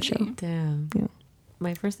I love that crazy. show. Damn. Yeah.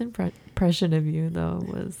 My first impression of you though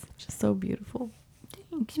was just so beautiful.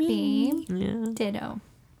 Thanks, babe. Yeah. Ditto.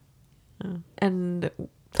 And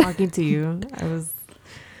talking to you, I was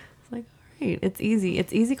like, all right, it's easy.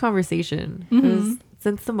 It's easy conversation. It was,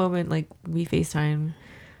 since the moment like we FaceTime,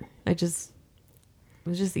 it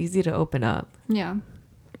was just easy to open up. Yeah.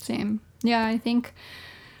 Same. Yeah, I think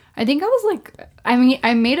I was like, I mean,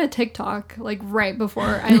 I made a TikTok like right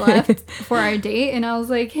before I left for our date, and I was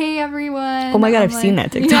like, "Hey, everyone!" Oh my God, I'm I've seen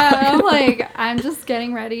like- that TikTok. Yeah, I'm like, I'm just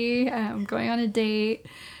getting ready. I'm going on a date,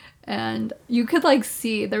 and you could like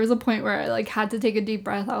see there was a point where I like had to take a deep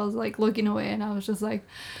breath. I was like looking away, and I was just like,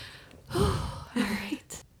 "Oh, all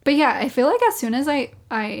right." But yeah, I feel like as soon as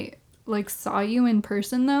I like saw you in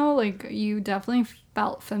person though, like you definitely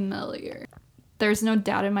felt familiar. There's no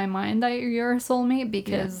doubt in my mind that you're a soulmate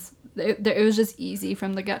because it was just easy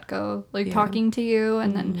from the get-go, like talking to you.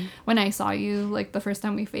 And then when I saw you, like the first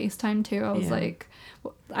time we FaceTime too, I was like,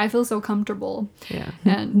 I feel so comfortable. Yeah.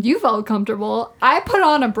 And you felt comfortable. I put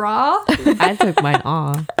on a bra. I took mine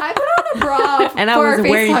off. I put on a bra. And I for our was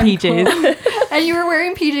wearing FaceTime PJs. call. And you were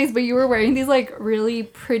wearing PJs, but you were wearing these like really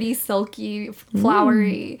pretty, silky,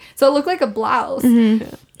 flowery. So it looked like a blouse.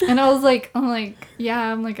 And I was like, I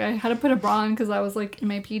had to put a bra on because I was like in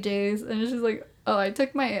my PJs. And she's like, oh, I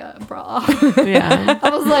took my bra off. Yeah. I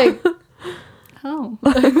was like, oh,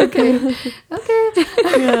 okay.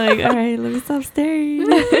 You're like, all right, let me stop staring.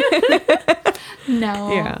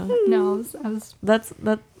 No. Yeah. No. I was That's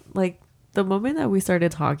like the moment that we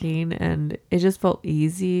started talking and it just felt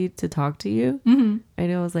easy to talk to you. mm-hmm. I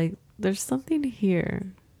know I was like, there's something here.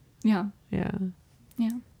 Yeah. Yeah.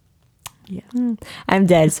 Yeah. Yeah. I'm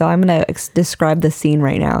dead, so I'm gonna describe the scene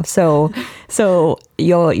right now. So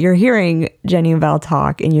you're hearing Jenny and Val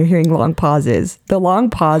talk, and you're hearing long pauses. The long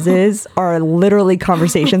pauses are literally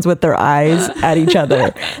conversations with their eyes at each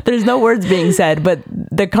other. There's no words being said, but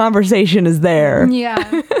the conversation is there. Yeah.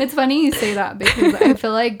 It's funny you say that because I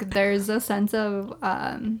feel like there's a sense of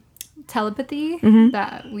telepathy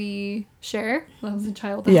that we share. That was a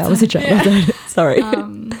child. Yeah, it was a child. Sorry.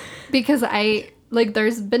 Because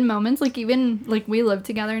there's been moments, like, even, like, we live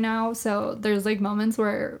together now, so there's, like, moments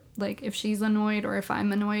where, like, if she's annoyed or if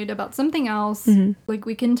I'm annoyed about something else, like,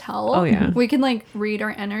 we can tell. Oh, yeah. We can, like, read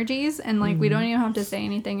our energies, and, like, we don't even have to say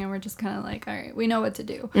anything, and we're just kind of like, all right, we know what to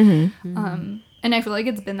do. And I feel like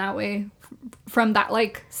it's been that way from that,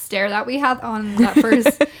 like, stare that we had on that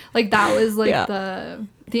first, like, that was, like, Yeah.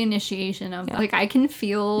 the initiation of, like, I can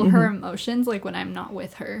feel her emotions, like, when I'm not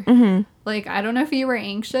with her. Like, I don't know if you were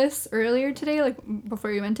anxious earlier today, like,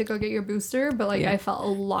 before you went to go get your booster, but, like, Yeah. I felt a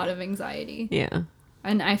lot of anxiety. Yeah.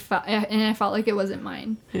 And I felt like it wasn't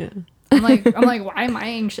mine. Yeah. I'm like, why am I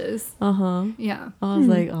anxious? Uh-huh. Yeah. I was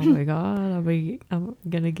like, oh my God, I'm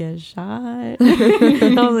gonna get shot.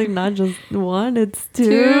 I was like, not just one, it's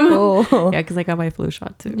two. Oh. Yeah, because I got my flu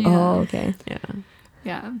shot too. Yeah. Oh, okay. Yeah.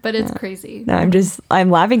 Yeah. But it's crazy. No, I'm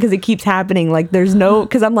laughing because it keeps happening. Like, there's no,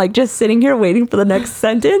 because I'm like just sitting here waiting for the next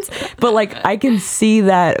sentence, but like I can see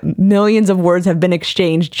that millions of words have been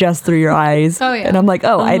exchanged just through your eyes. Oh, yeah. And I'm like,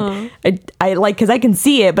 oh, I like, because I can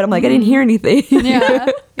see it, but I'm like, I didn't hear anything.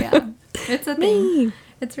 Yeah. Yeah. It's a thing.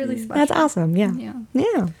 It's really special. That's awesome. Yeah. Yeah.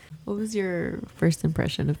 Yeah. What was your first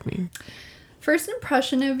impression of me? First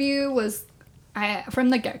impression of you was, from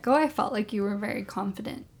the get-go, I felt like you were very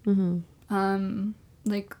confident.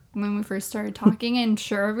 Like, when we first started talking and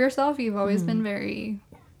sure of yourself, you've always been very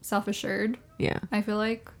self-assured, Yeah. I feel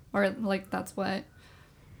like. Or, like, that's what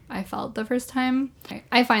I felt the first time.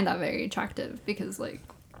 I find that very attractive because, like,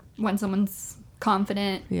 when someone's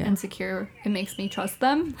confident Yeah. and secure, it makes me trust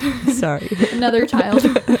them. Sorry. Another child.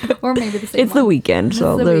 Or maybe the same It's the one. weekend,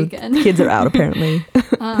 so the the weekend. kids are out apparently.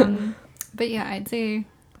 But yeah, I'd say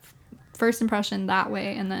first impression that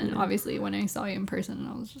way, and then obviously when I saw you in person,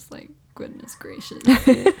 I was just like, goodness gracious.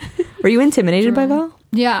 Were you intimidated by Val?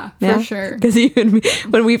 Yeah, for sure. Because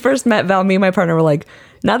when we first met Val, me and my partner were like,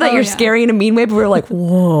 not that Oh, you're yeah. scary in a mean way, but we were like,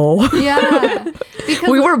 whoa. Yeah, because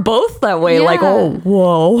We were both that way, like, Yeah. oh,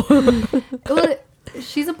 whoa. well,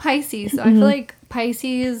 she's a Pisces, so I feel like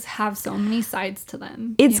Pisces have so many sides to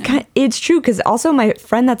them. It's you know? it's true, because also my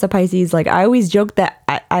friend that's a Pisces, like, I always joke that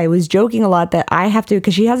I was joking a lot that I have to,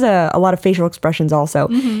 because she has a lot of facial expressions also,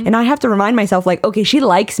 and I have to remind myself, like, okay, she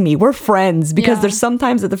likes me, we're friends, because Yeah. there's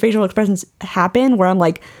sometimes that the facial expressions happen where I'm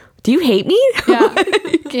like, do you hate me? Yeah,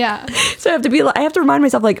 yeah, So I have to remind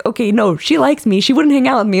myself, like, okay, no, she likes me. She wouldn't hang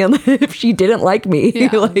out with me if she didn't like me.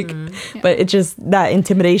 Yeah. Like, but it's just that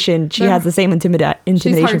intimidation. She has the same intimidation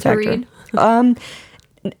She's hard to factor. read.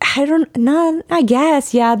 I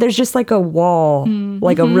guess, yeah. There's just like a wall,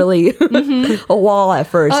 like a really a wall at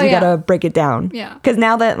first. Oh, you yeah. gotta break it down. Yeah. Because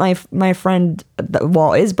now that my friend, the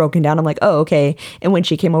wall is broken down, I'm like, oh, okay. And when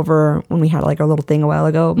she came over, when we had like our little thing a while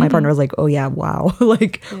ago, my partner was like, oh yeah, wow,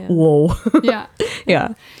 like, whoa, Yeah,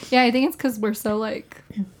 yeah, yeah. I think it's because we're so like,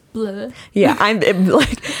 bleh. yeah. I'm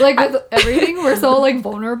Like with everything, we're so like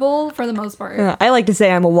vulnerable for the most part. I like to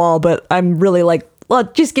say I'm a wall, but I'm really like, well,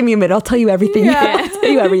 just give me a minute. I'll tell you everything. Yeah. I'll tell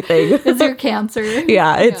you everything. It's your Cancer.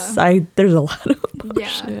 Yeah, there's a lot of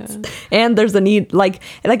Yeah. and there's a need, like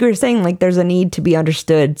we were saying, like there's a need to be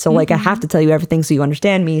understood. So like I have to tell you everything so you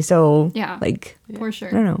understand me. So Yeah. like For sure.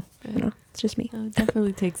 I don't know. It's just me. It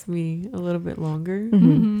definitely takes me a little bit longer.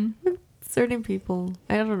 With certain people,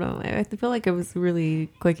 I don't know. I feel like I was really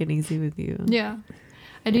quick and easy with you. Yeah,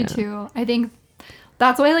 I do too. I think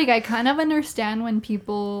that's why, like, I kind of understand when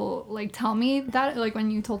people like tell me that, like when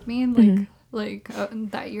you told me like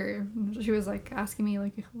that she was like asking me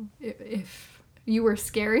like if you were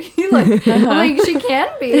scary. Like, I'm like, she can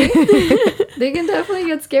be. They can definitely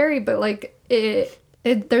get scary, but like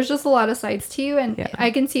there's just a lot of sides to you, and I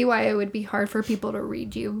can see why it would be hard for people to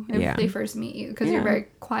read you if they first meet you, because you're very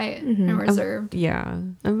quiet and reserved.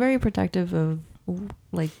 I'm very protective of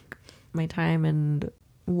like my time and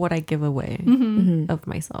what I give away of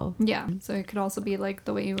myself. Yeah, so it could also be like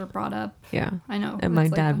the way you were brought up. Yeah. I know. And my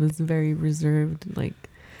it's like dad that. was very reserved, like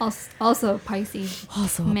Also Pisces.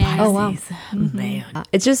 also Man. Oh, wow. Man.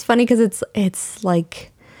 It's just funny because it's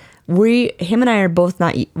like him and I are both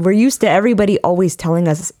not, we're used to everybody always telling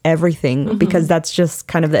us everything because that's just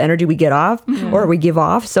kind of the energy we get off or we give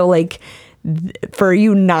off. So like, for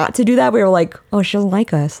you not to do that, we were like, oh, she doesn't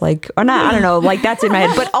like us, like, or not, I don't know, like that's in my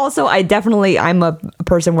head. But also I'm a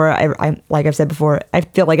person where I like I've said before, I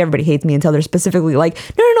feel like everybody hates me until they're specifically like,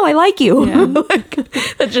 no, I like you. Like,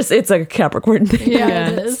 that's just, it's a Capricorn thing. Yeah,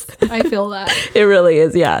 it is. I feel that. It really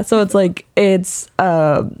is, yeah. So it's like,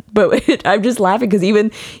 but I'm just laughing because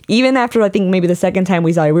even after I think maybe the second time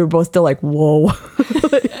we saw it, we were both still like, whoa.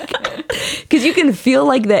 Because you can feel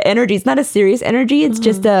like the energy. It's not a serious energy. It's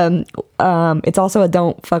just it's also a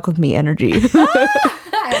don't fuck with me energy.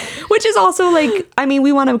 Which is also like, I mean,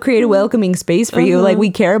 we want to create a welcoming space for you. Like, we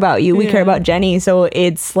care about you. We care about Jenny. So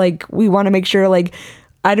it's like, we want to make sure, like,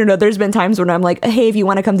 I don't know, there's been times when I'm like, hey, if you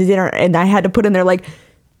want to come to dinner, and I had to put in there like,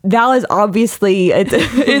 Val is obviously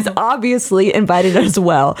obviously invited as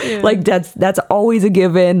well. Yeah. Like that's always a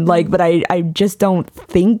given. Like, but I just don't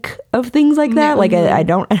think of things like that. Like I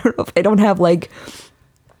don't know if I don't have like,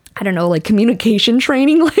 I don't know, like communication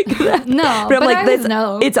training like that. No, but I'm like,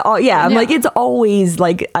 it's all, yeah. I'm like, it's always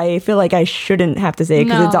like, I feel like I shouldn't have to say it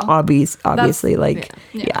because it's obviously like,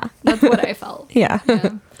 yeah. That's what I felt. Yeah.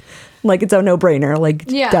 Like it's a no brainer. Like,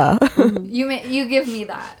 duh. You give me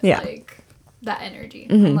that. Yeah. Like, that energy.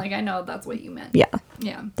 I'm like, I know that's what you meant. Yeah.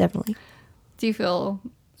 Yeah. Definitely. Do you feel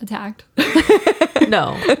attacked?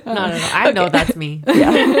 No. I know that's me.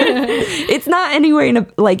 Yeah. It's not anywhere in a,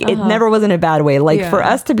 like, it never was in a bad way. Like, for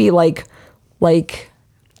us to be like,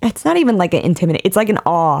 it's not even like an intimidate. It's like an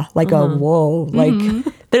awe, like a whoa, like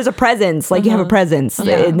there's a presence, like you have a presence,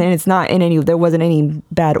 and it's not in any. There wasn't any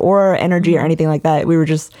bad aura, energy, or anything like that.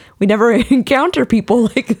 We never encounter people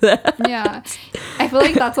like that. Yeah, I feel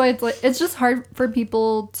like that's why it's just hard for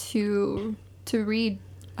people to read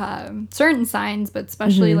certain signs, but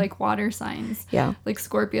especially like water signs. Yeah, like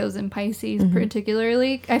Scorpios and Pisces,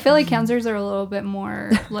 particularly. I feel like Cancers are a little bit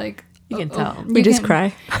more like. You can tell. We just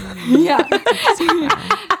cry. Yeah.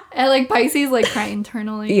 And like Pisces like cry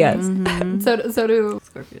internally. Yes. So do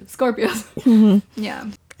Scorpios.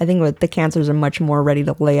 Yeah. I think with the Cancers are much more ready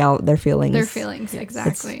to lay out their feelings.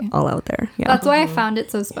 Exactly. It's all out there. Yeah. That's why I found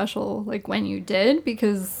it so special, like when you did,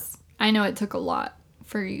 because I know it took a lot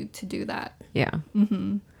for you to do that. Yeah.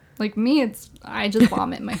 Like me, I just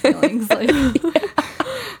vomit my feelings. Like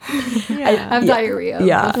I have diarrhea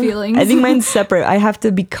of feelings. I think mine's separate. I have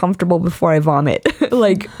to be comfortable before I vomit.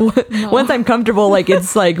 Like once I'm comfortable, like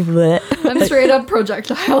it's like bleh. I'm straight up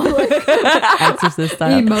projectile. Like, Exorcist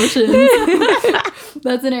style. Emotions.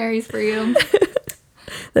 That's an Aries for you.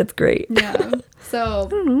 That's great. Yeah.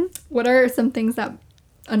 So what are some things that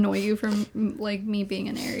annoy you from like me being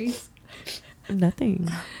an Aries?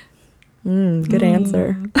 Nothing. Good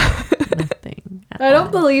answer. Nothing. I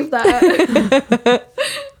don't believe that.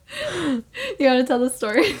 You want to tell the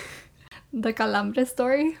story? The calambre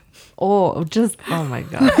story? Oh my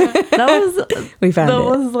god. That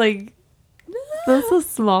was the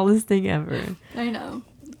smallest thing ever. I know.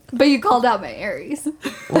 But you called out my Aries.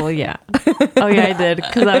 Well, yeah. Oh, yeah, I did.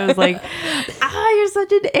 Because I was like, you're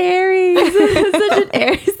such an Aries. Such an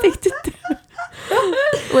Aries thing to do.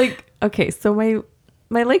 Like, okay, so my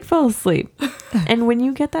leg fell asleep. And when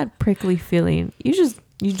you get that prickly feeling,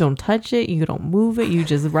 you don't touch it. You don't move it. You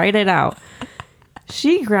just write it out.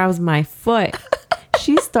 She grabs my foot.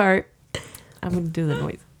 I'm going to do the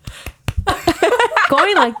noise.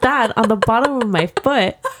 Going like that on the bottom of my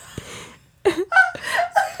foot.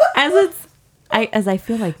 As I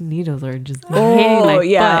feel like needles are just hitting my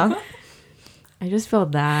foot. I just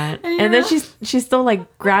felt that. Yeah. And then she's still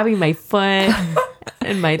like grabbing my foot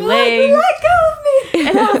and my leg. Let go of me.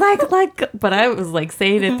 And I was like, but I was like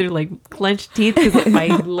saying it through like clenched teeth because my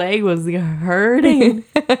leg was hurting.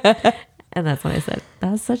 And that's when I said,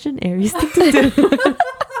 that's such an Aries thing to do.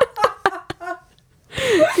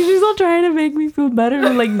 She's all trying to make me feel better.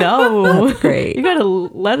 I'm like, no. That's great. You gotta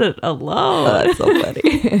let it alone. Oh, that's so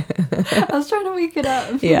funny. I was trying to wake it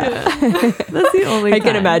up. Yeah. That's the only I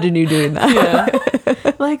can imagine you doing that.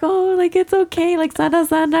 Yeah. Like, oh, like it's okay. Like, sana,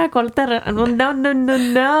 cortera.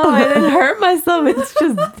 No. I didn't hurt myself. It's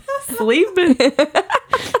just sleeping.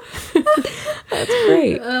 That's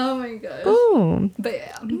great. Oh my gosh. Oh. But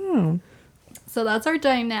yeah. So that's our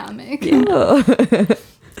dynamic. Yeah.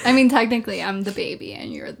 I mean, technically, I'm the baby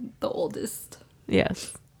and you're the oldest.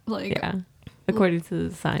 Yes. Like, yeah. According to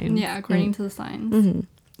the signs. Yeah, according to the signs.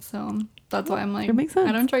 So that's why I'm like, it makes sense.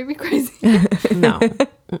 I don't drive me crazy. No.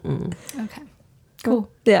 Okay. Cool.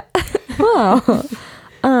 Yeah. Well,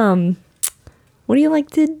 what do you like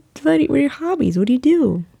to? What are your hobbies? What do you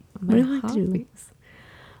do? What do you like to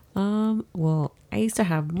do? Well, I used to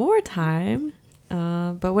have more time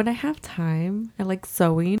But when I have time, I like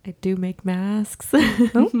sewing. I do make masks.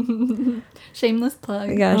 Shameless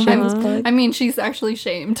plug. Yeah, shameless plug. I mean, she's actually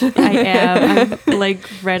shamed. I am. I'm like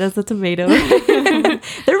red as a tomato.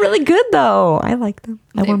 They're really good though. I like them.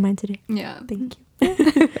 I wore mine today. Yeah. Thank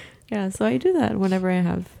you. Yeah, so I do that whenever I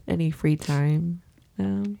have any free time.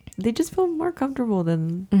 They just feel more comfortable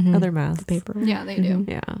than other masks. Paper. Yeah, they do.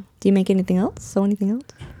 Yeah. Do you make anything else? Sew anything else?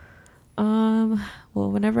 Well,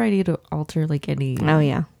 whenever I need to alter like any Oh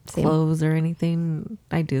yeah. Same. clothes or anything,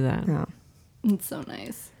 I do that. Yeah. It's so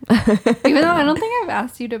nice. Even though I don't think I've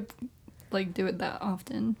asked you to like do it that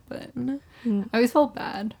often, but No. Yeah. I always felt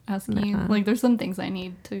bad asking you. Nah. Like, there's some things I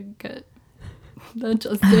need to get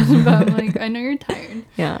adjusted, but I'm like, I know you're tired,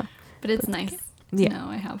 Yeah. but it's nice to Yeah. know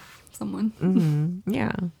I have someone.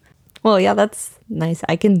 Yeah. Well, yeah, that's nice.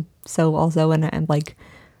 I can sew also, and I'm like,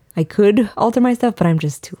 I could alter my stuff, but I'm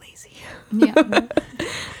just too lazy. Yeah.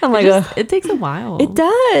 I'm like, It takes a while. it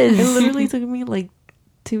does. It literally took me like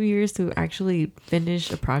 2 years to actually finish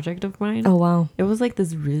a project of mine. Oh wow. It was like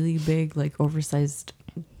this really big, like oversized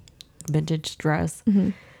vintage dress.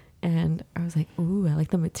 And I was like, ooh, I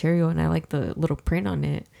like the material and I like the little print on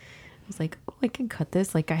it. I was like, oh, I can cut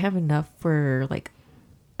this. Like I have enough for like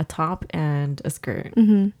a top and a skirt.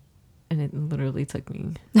 And it literally took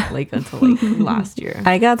me like until like last year.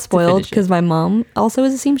 I got spoiled finish it. because my mom also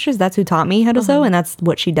is a seamstress. That's who taught me how to sew, and that's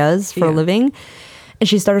what she does for a Yeah. living. And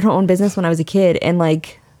she started her own business when I was a kid, and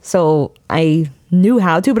like, so I knew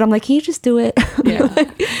how to, but I'm like, can you just do it? Yeah.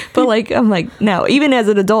 But like, I'm like, now, even as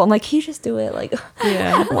an adult, I'm like, can you just do it? Like,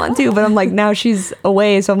 Yeah. I want to, but I'm like, now she's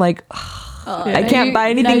away, so I'm like, I can't buy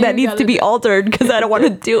anything that needs to be altered because I don't want to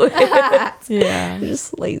do it. Yeah. I'm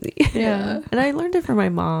just lazy. Yeah. And I learned it from my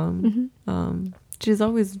mom. She's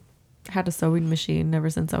always had a sewing machine ever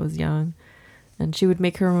since I was young. And she would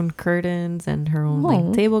make her own curtains and her own Oh.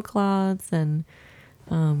 like tablecloths. And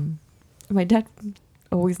my dad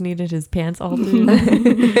always needed his pants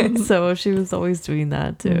altered. So she was always doing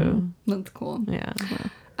that too. That's cool. Yeah.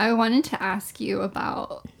 I wanted to ask you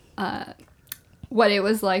about what it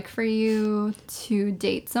was like for you to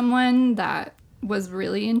date someone that was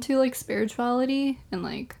really into like spirituality and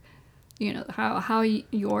like, you know, how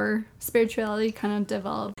your spirituality kind of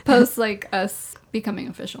developed post like us becoming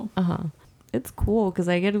official. It's cool because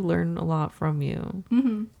I get to learn a lot from you.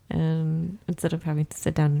 And instead of having to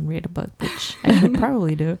sit down and read a book, which I should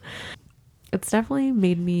probably do, it's definitely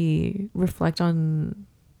made me reflect on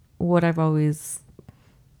what I've always,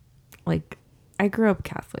 like, I grew up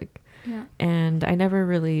Catholic. Yeah. And I never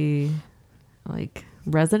really, like,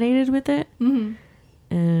 resonated with it.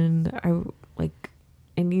 And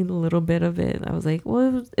I need a little bit of it. I was like,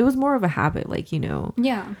 well, it was more of a habit, like, you know.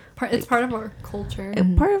 Yeah. It's part of our culture.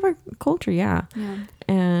 Part of our culture, yeah. Yeah.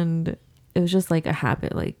 And it was just like a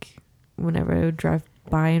habit, like whenever I would drive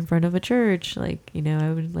by in front of a church, like, you know,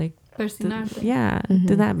 I would like Persinarte.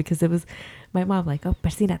 do that because it was my mom like, oh,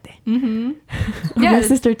 persinate. Mm-hmm. My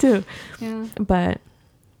sister too. Yeah. But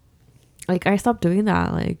like I stopped doing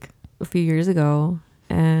that like a few years ago,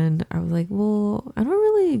 and I was like, well, I don't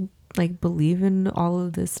really like believe in all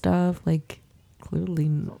of this stuff. Like clearly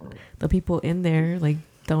the people in there like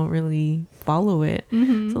don't really follow it.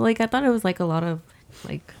 So like I thought it was like a lot of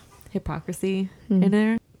like hypocrisy in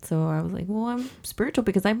there. So I was like, well, I'm spiritual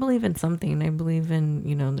because I believe in something. I believe in,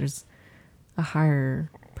 you know, there's a higher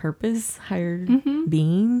purpose, higher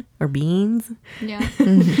being or beings. Yeah.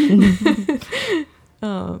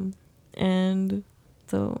 And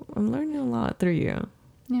so I'm learning a lot through you.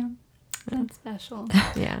 Yeah. That's special.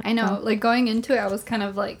 Yeah. I know. Like going into it, I was kind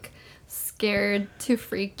of like scared to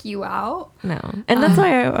freak you out. No. And that's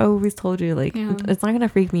why I always told you, like, Yeah. it's not going to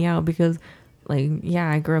freak me out because, like, yeah,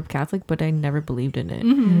 I grew up Catholic, but I never believed in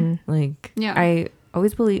it. Like, Yeah. I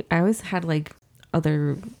always had, like,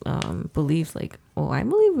 other beliefs, like, well, I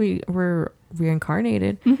believe we're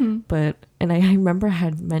reincarnated. But, and I remember I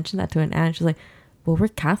had mentioned that to an aunt. She's like, well, we're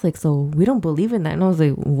Catholic, so we don't believe in that. And I was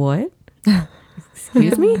like, what?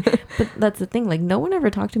 Excuse me? But that's the thing, like, no one ever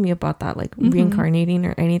talked to me about that, like reincarnating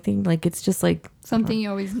or anything. Like, it's just like Something you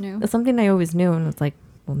always knew. it's something I always knew. And it's like,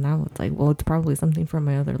 well, now it's like, well, it's probably something from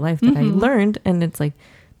my other life that I learned, and it's like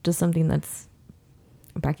just something that's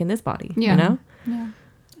back in this body. Yeah. You know? Yeah.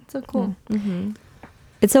 It's so cool.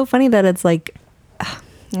 It's so funny that it's like, I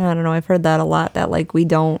don't know, I've heard that a lot, that like we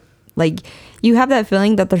don't, like, you have that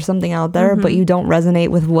feeling that there's something out there, but you don't resonate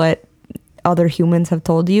with what other humans have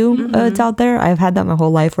told you it's out there. I've had that my whole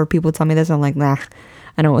life where people tell me this and I'm like, nah,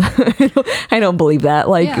 I don't I don't believe that.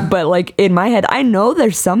 Like, Yeah. but like in my head, I know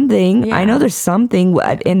there's something. Yeah. I know there's something,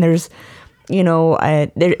 and there's you know,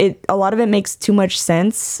 a lot of it makes too much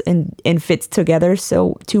sense and fits together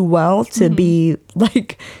so too well to be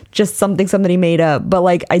like just something somebody made up. But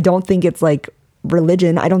like, I don't think it's like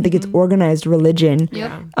religion. I don't think it's organized religion.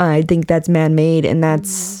 Yep. I think that's man-made, and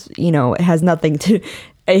that's, you know, it has nothing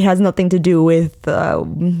to do with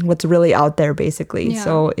what's really out there, basically. Yeah.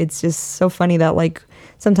 So it's just so funny that like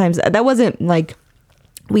sometimes that wasn't like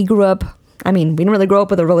we grew up. I mean, we didn't really grow up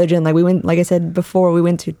with a religion. Like we went, like I said before, we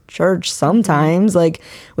went to church sometimes. Like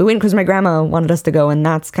we went because my grandma wanted us to go, and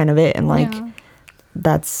that's kind of it. And like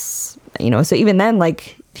that's, you know, so even then,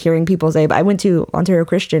 like hearing people say, I went to Ontario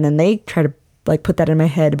Christian, and they try to like put that in my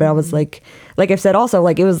head, but I was like I've said also,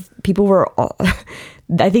 like it was people were all,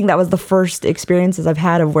 I think that was the first experiences I've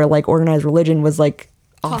had of where like organized religion was like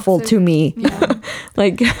awful Toxic. to me. Yeah.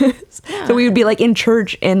 Like so we would be like in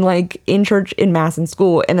church in in mass in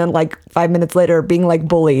school, and then like 5 minutes later being like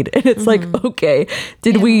bullied, and it's like, okay,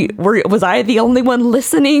 was I the only one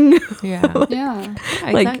listening? Yeah. Yeah.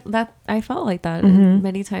 Like- that I felt like that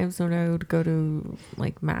many times when I would go to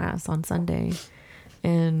like mass on Sunday,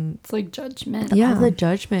 and It's like judgment. Yeah. the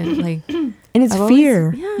judgment, like, And it's I've always-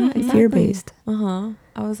 fear. yeah, exactly. Fear-based.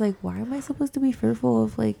 I was like, why am I supposed to be fearful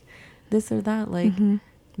of like this or that? Like,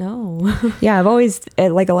 no. Yeah, I've always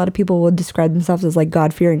like a lot of people will describe themselves as like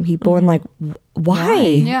God-fearing people, and like why?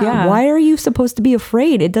 Yeah. Why are you supposed to be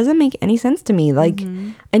afraid? It doesn't make any sense to me. Like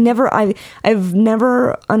I've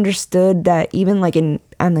never understood that, even like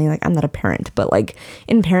I'm not a parent, but like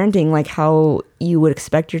in parenting, like how you would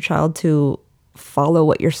expect your child to follow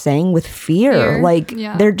what you're saying with fear. Like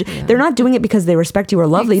they're not doing it because they respect you or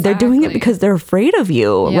love you. They're doing it Exactly. because they're afraid of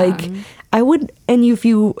you. Yeah. Like I would, and if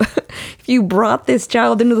you brought this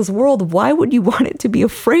child into this world, why would you want it to be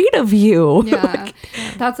afraid of you? Yeah.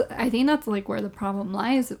 I think that's like where the problem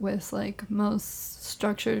lies with like most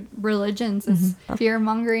structured religions is fear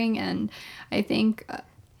mongering. And I think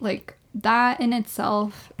like that in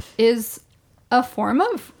itself is a form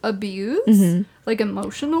of abuse, like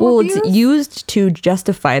emotional abuse. It's used to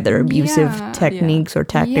justify their abusive Yeah. techniques or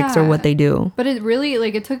tactics or what they do. But it really,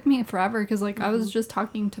 like, it took me forever because, like, I was just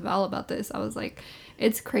talking to Val about this. I was like,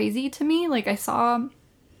 it's crazy to me. Like, I saw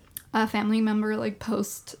a family member, like,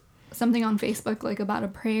 post something on Facebook, like, about a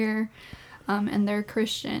prayer, and they're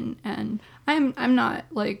Christian. And I'm not,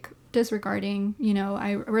 like, disregarding, you know,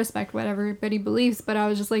 I respect what everybody believes, but I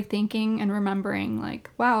was just, like, thinking and remembering, like,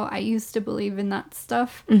 wow, I used to believe in that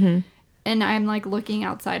stuff. And I'm, like, looking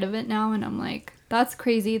outside of it now, and I'm like, that's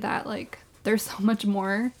crazy that, like, there's so much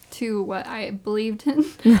more to what I believed in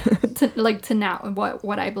to now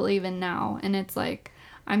what I believe in now. And it's like,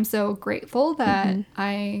 I'm so grateful that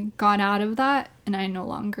I got out of that and I no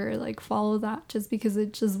longer like follow that just because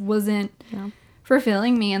it just wasn't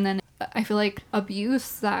fulfilling me. And then I feel like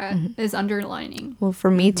abuse that is underlining. Well, for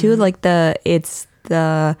me too, like it's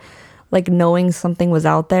the like knowing something was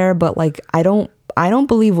out there, but like I don't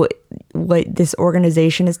believe what this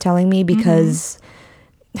organization is telling me because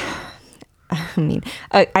I mean,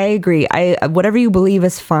 I agree. Whatever you believe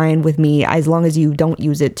is fine with me as long as you don't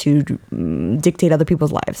use it to dictate other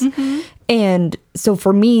people's lives. And so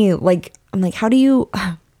for me, like, I'm like, how do you?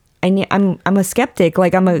 I'm a skeptic.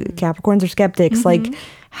 Like, Capricorns are skeptics. Like,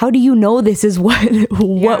 how do you know this is what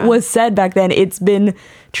was said back then? It's been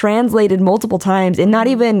translated multiple times and not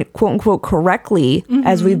even quote unquote correctly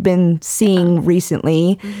as we've been seeing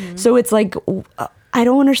recently. So it's like, I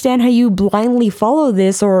don't understand how you blindly follow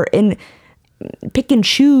this or pick and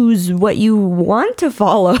choose what you want to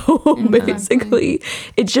follow. Basically,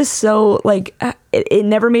 it's just so like it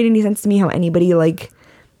never made any sense to me how anybody like,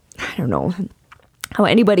 I don't know, how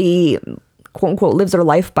anybody quote unquote lives their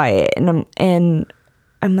life by it. And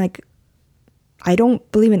I'm like, I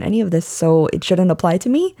don't believe in any of this, so it shouldn't apply to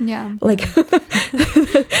me. Yeah. Like,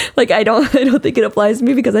 like I don't think it applies to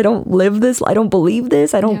me because I don't live this. I don't believe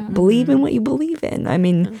this. I don't believe in what you believe in. I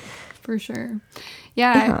mean, For sure.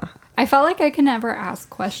 Yeah. I felt like I could never ask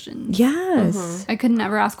questions. yes. I could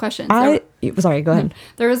never ask questions. Sorry, go ahead.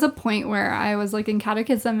 There was a point where I was like in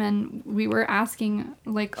catechism and we were asking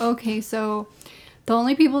like, okay, so the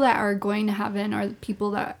only people that are going to heaven are the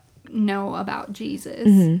people that know about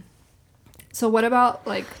Jesus. So what about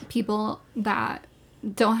like people that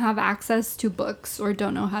don't have access to books or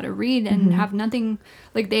don't know how to read and have nothing,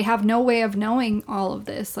 like they have no way of knowing all of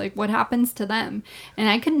this? Like what happens to them? And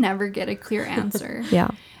I could never get a clear answer. Yeah.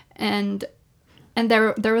 And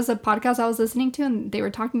there was a podcast I was listening to and they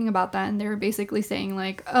were talking about that, and they were basically saying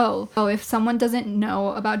like, oh, if someone doesn't know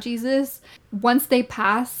about Jesus, once they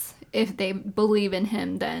pass, if they believe in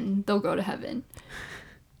him, then they'll go to heaven.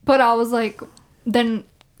 But I was like, then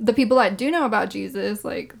the people that do know about Jesus,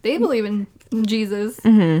 like they believe in Jesus,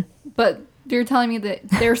 but you're telling me that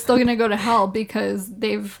they're still gonna go to hell because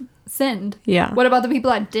they've sinned. Yeah. What about the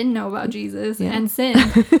people that didn't know about Jesus Yeah. and sinned?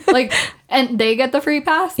 Like, and they get the free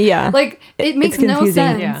pass? Yeah. Like, it makes It's no confusing.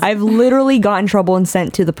 sense. Yeah. I've literally got in trouble and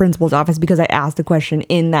sent to the principal's office because I asked the question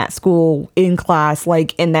in that school in class,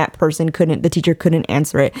 like, and that person the teacher couldn't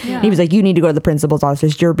answer it. Yeah. And he was like, you need to go to the principal's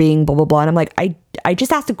office. You're being blah, blah, blah. And I'm like, I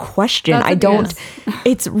just asked a question. That's I don't,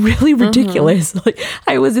 it's really ridiculous. Like,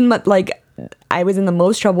 I was in the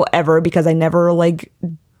most trouble ever because I never like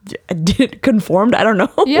did conformed. I don't know.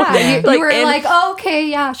 Yeah, you were and- like, oh, okay,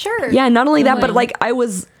 yeah, sure. yeah, not only that, but like I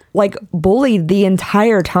was like bullied the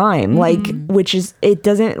entire time, like, which is, it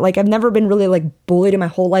doesn't, like, I've never been really like bullied in my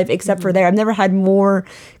whole life except for there. I've never had more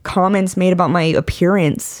comments made about my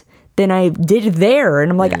appearance than I did there.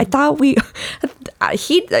 And I'm like, I thought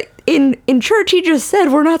in church, he just said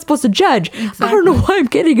we're not supposed to judge. I don't know why I'm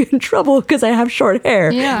getting in trouble because I have short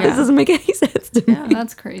hair. Yeah. This doesn't make any sense to me. Yeah,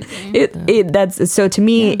 that's crazy. That's so to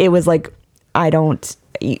me, it was like,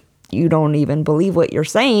 you don't even believe what you're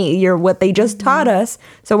saying. You're what they just taught us.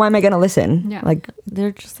 So why am I going to listen? Yeah. Like,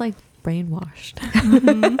 They're just like brainwashed.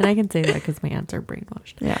 And I can say that because my aunts are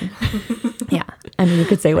brainwashed. yeah. Yeah. I mean, you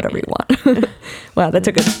could say whatever you want. Wow, that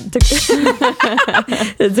took it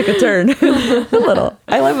took a turn a little.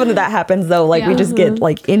 I love when that happens though. Like we Yeah. just get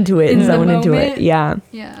like into it and In the zone into it. moment. Yeah.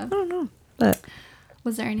 Yeah. I don't know. But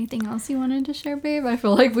Was there anything else you wanted to share, babe? I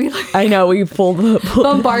feel like we like I know we pulled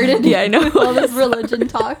bombarded Yeah, I know. with all this religion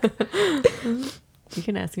talk. You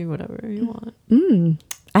can ask me whatever you want.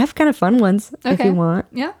 I have kind of fun ones if Okay. you want.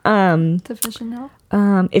 Yeah. Sufficient help.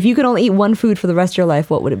 If you could only eat one food for the rest of your life,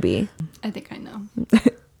 what would it be? I think I know.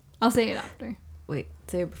 I'll say it after. Wait,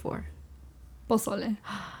 say it before. Pozole.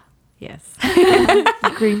 Yes.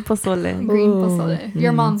 Green pozole. Green pozole.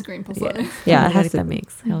 Your mom's green pozole. Yeah, it has that to.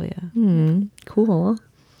 makes. Hell yeah. Cool.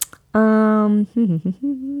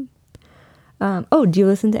 Oh, do you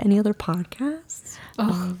listen to any other podcasts?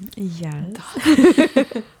 Oh, Yes.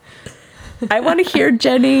 I want to hear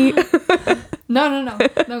Jenny. no.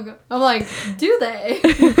 Go. I'm like, do they?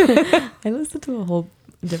 I listen to a whole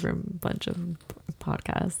different bunch of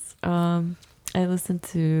podcasts. I listen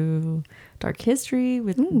to Dark History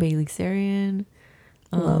with Bailey Sarian.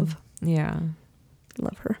 Love. Yeah.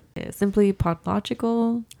 Love her. Simply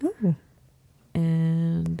Podlogical. Ooh.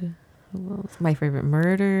 And who else? My Favorite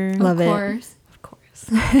Murder. Love Of it. course. Of course.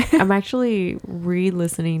 I'm actually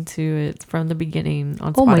re-listening to it from the beginning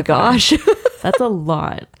on Spotify. Oh my gosh. That's a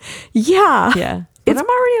lot. Yeah. Yeah. But I'm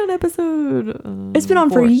already on episode It's been on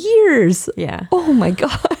 4. for years. Yeah. Oh my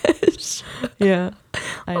gosh. Yeah.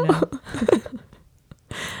 I know.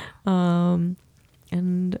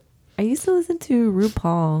 And I used to listen to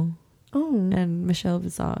RuPaul Oh. and Michelle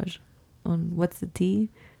Visage on What's the Tea,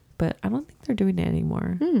 but I don't think they're doing it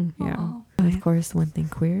anymore. Yeah. Oh. And of course, One Thing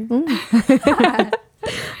Queer. I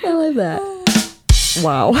love that.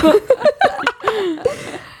 Wow.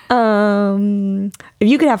 If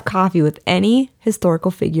you could have coffee with any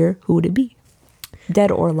historical figure, who would it be?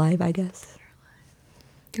 Dead or alive, I guess.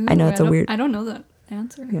 I know it's a weird- I don't know that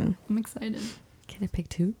answer. Yeah. I'm excited. Can I pick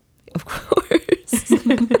 2? Of course.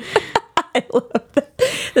 I love that.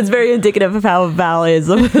 That's very indicative of how Val is.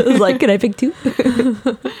 It's like, can I pick 2?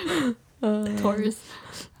 Taurus.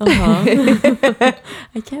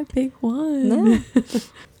 I can't pick one. No.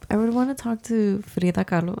 I would want to talk to Frida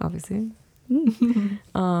Kahlo, obviously.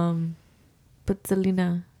 But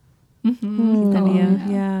Selena. Mm-hmm. Quintanilla,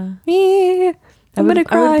 yeah. Me. I'm gonna I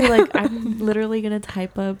cry. would be like, I'm literally gonna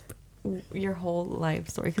type up your whole life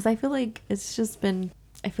story because I feel like it's been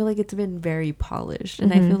very polished,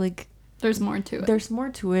 and I feel like There's more to it. there's more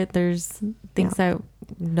to it. There's things that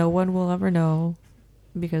no one will ever know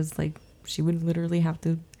because like she would literally have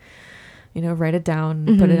to, write it down,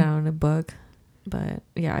 and put it out in a book. But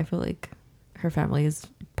yeah, I feel like her family has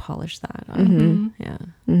polished that. Yeah.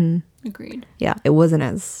 Agreed. Yeah, it wasn't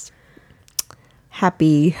as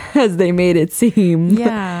happy as they made it seem.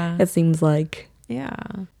 Yeah. It seems like. Yeah.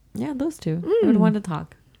 Yeah, those two. I would want to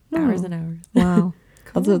talk hours and hours. Wow.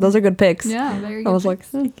 Those are good picks. Yeah, very good. I was like, picks.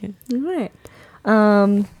 Thank you. all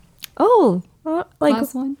right. Like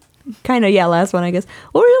Last one. kind of, yeah, last one, I guess.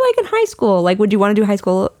 What were you like in high school? Like, would you want to do high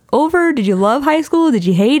school over? Did you love high school? Did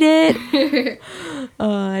you hate it?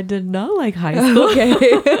 I did not like high school. Okay.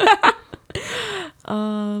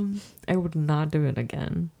 I would not do it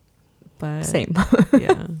again. But Same.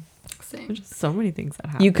 Yeah. Same. There's just so many things that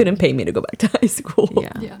happened. You couldn't pay me to go back to high school.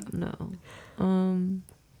 Yeah. Yeah. No.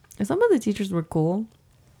 Some of the teachers were cool.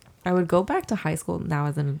 I would go back to high school now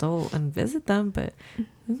as an adult and visit them, but I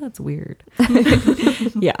think that's weird.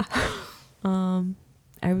 Yeah.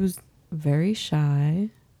 I was very shy.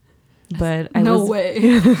 but I No was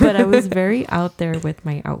way. but I was very out there with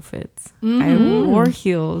my outfits. I wore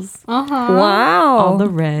heels, Uh-huh. Wow. all the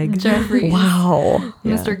reg. Jeffries. Wow.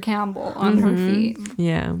 Yeah. Mr. Campbell on her feet.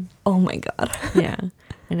 Yeah, Oh my god. yeah.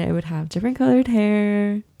 And I would have different colored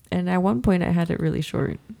hair. And at one point, I had it really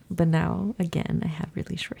short, but now again, I have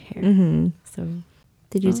really short hair. Mm-hmm. So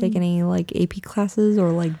Did you take any like AP classes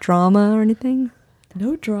or like drama or anything?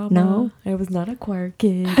 no drama. No? I was not a choir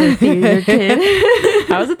kid or theater kid.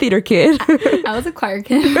 I was a theater kid. I was a choir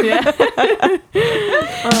kid.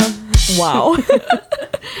 Wow.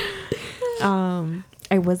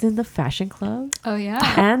 I was in the fashion club Oh, yeah.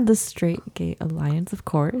 and the Straight Gay Alliance, of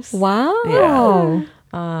course. Wow.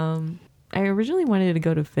 I originally wanted to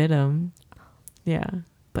go to FITM. Yeah,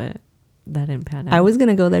 but that didn't pan out. I was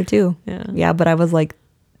gonna go there too. Yeah. Yeah, but I was like,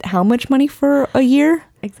 how much money for a year?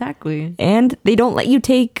 Exactly. And they don't let you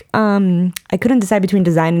take I couldn't decide between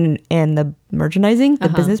design and the merchandising, the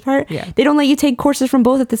business part. Yeah. They don't let you take courses from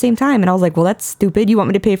both at the same time. And I was like, well, that's stupid. You want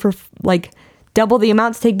me to pay for like double the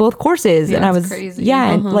amount to take both courses? Yeah, and I that's was crazy.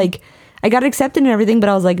 yeah, and like I got accepted and everything, but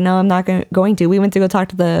I was like, no, I'm not going to. We went to go talk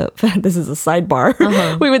to the, this is a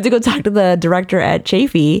sidebar. We went to go talk to the director at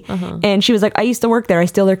Chafee, and she was like, I used to work there. I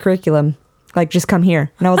steal their curriculum. Like, just come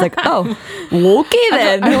here. And I was like, oh, okay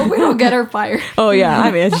then. I hope we don't get her fired. Oh yeah,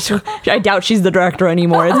 I mean, I doubt she's the director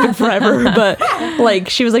anymore. It's been forever, but like,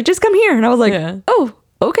 she was like, just come here, and I was like, Yeah. oh,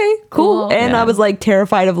 okay, cool. Cool. And Yeah. I was like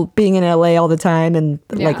terrified of being in LA all the time and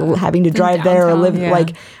like Yeah. having to In drive there or live. downtown. Yeah.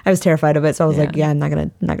 Like, I was terrified of it, so I was like, Yeah. yeah, I'm not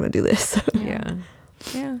gonna do this. Yeah.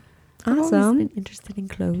 Yeah. I've always Awesome. been interested in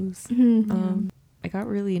clothes. I got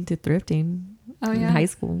really into thrifting Oh, in yeah. high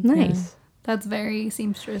school. Nice. That's very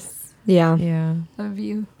seamstress Yeah. Yeah. of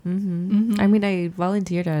you. I mean, I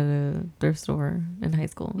volunteered at a thrift store in high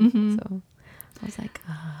school. So I was like,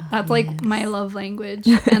 That's like my love language.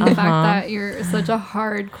 And the fact that you're such a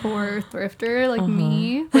hardcore thrifter like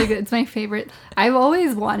me, like it's my favorite. I've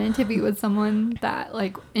always wanted to be with someone that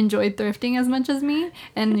like enjoyed thrifting as much as me.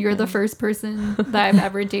 And you're the first person that I've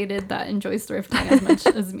ever dated that enjoys thrifting as much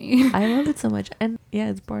as me. I love it so much. And yeah,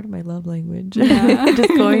 it's part of my love language. Yeah. Just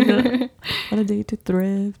going on a date to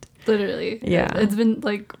thrift. Literally. Yeah. It's been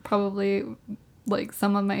like probably like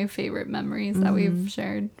some of my favorite memories that we've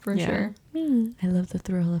shared for Yeah. sure. I love the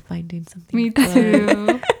thrill of finding something Me fun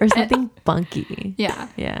too. or something funky. Yeah.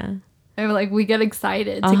 Yeah. And like we get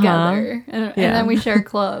excited together and Yeah. then we share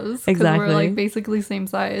clothes because we're Exactly. like basically same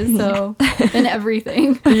size, so and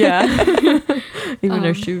everything. Yeah. Even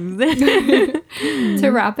our shoes. To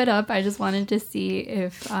wrap it up, I just wanted to see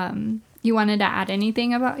if you wanted to add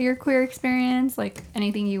anything about your queer experience, like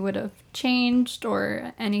anything you would have changed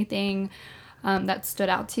or anything that stood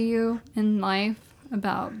out to you in life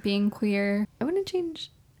about being queer. I wouldn't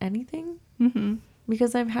change anything Mm-hmm.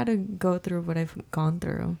 because I've had to go through what I've gone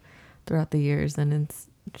through throughout the years, and it's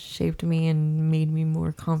shaped me and made me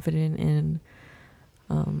more confident in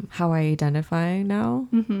how I identify now.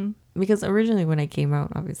 Mm-hmm. Because originally when I came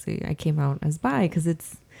out, obviously I came out as bi because it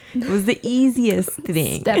was the easiest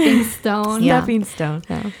thing. Stepping stone. Yeah. Stepping stone.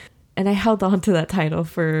 Yeah. And I held on to that title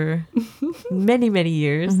for many, many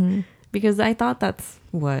years because I thought that's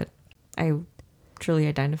what I truly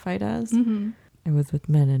identified as. Mm-hmm. I was with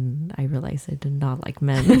men and I realized I did not like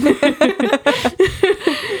men.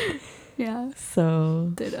 Yeah.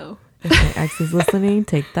 So Ditto. if my ex is listening,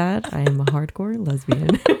 take that. I am a hardcore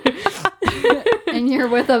lesbian. And you're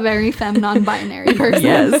with a very femme non-binary person.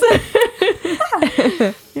 Yes.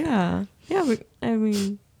 Yeah. Yeah. But, I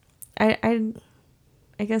mean,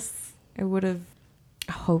 I guess I would have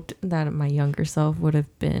hoped that my younger self would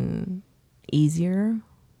have been easier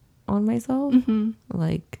on myself. Mm-hmm.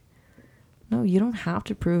 Like, no, you don't have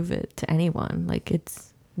to prove it to anyone. Like,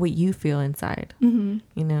 it's what you feel inside, Mm-hmm.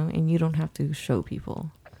 you know, and you don't have to show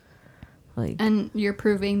people. Like, And you're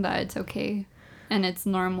proving that it's okay and it's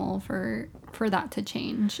normal for that to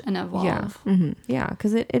change and evolve. Yeah. Mm-hmm. yeah,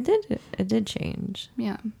 because it did change.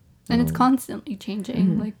 Yeah. And it's constantly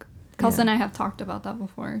changing. Like Kelsey Yeah. and I have talked about that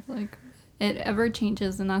before. Like it ever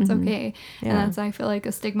changes and that's okay. And Yeah. that's, I feel like,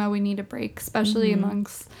 a stigma we need to break, especially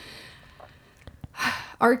amongst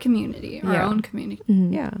our community, our Yeah. own community.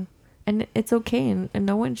 Yeah. And it's okay. And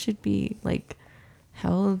no one should be like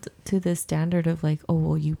held to the standard of like, oh,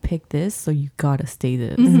 well, you picked this, so you gotta stay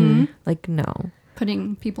this. Mm-hmm. Like, no.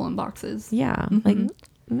 Putting people in boxes. Yeah. Mhm. Like,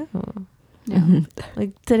 no. Yeah.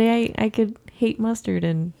 Like, today I could hate mustard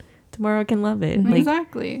and tomorrow I can love it. Like,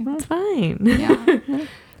 Exactly. it's fine. Yeah.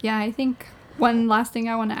 Yeah, I think one last thing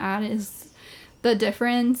I want to add is the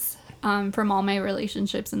difference from all my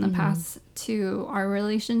relationships in the past to our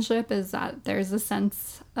relationship is that there's a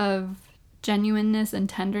sense of genuineness and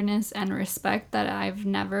tenderness and respect that I've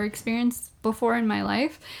never experienced before in my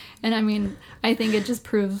life. And I mean, I think it just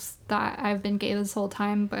proves that I've been gay this whole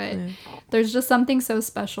time, but there's just something so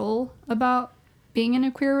special about being in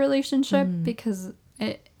a queer relationship because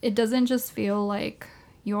it doesn't just feel like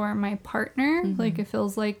you're my partner. Like it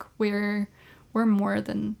feels like we're more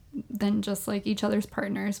than just like each other's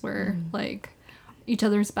partners. We're like each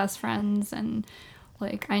other's best friends, and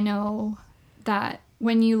like I know that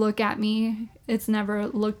when you look at me, it's never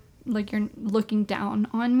like you're looking down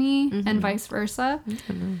on me, and vice versa.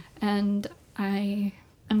 And I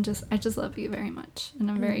just love you very much, and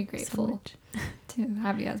I'm very grateful to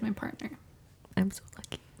have you as my partner. I'm so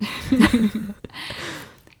lucky.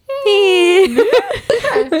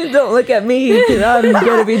 Don't look at me. I'm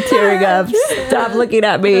gonna be tearing up. Stop looking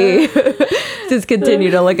at me. Just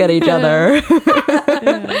continue to look at each other.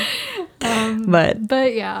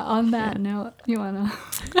 But yeah, on that note, you wanna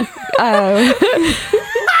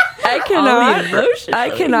I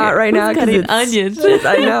cannot right now because it's onions.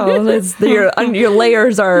 I know it's your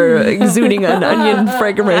layers are exuding an onion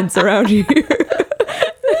fragrance around you.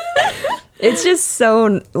 It's just so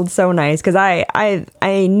nice because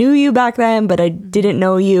I knew you back then, but I didn't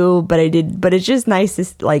know you, but I did. But it's just nice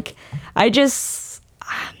to like I've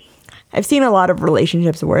seen a lot of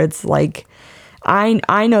relationships where it's like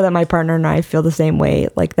I know that my partner and I feel the same way,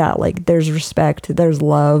 like that. Like there's respect, there's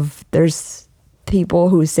love, there's people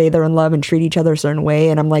who say they're in love and treat each other a certain way,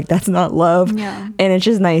 and I'm like, that's not love. Yeah. And it's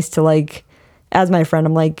just nice to like, as my friend,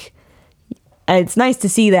 I'm like, it's nice to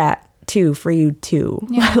see that too for you too.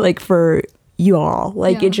 Yeah. Like for you all,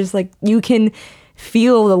 like Yeah. it's just like you can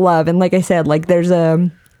feel the love, and like I said, like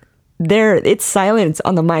it's silence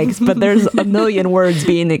on the mics, but there's a million words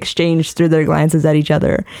being exchanged through their glances at each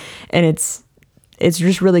other, and it's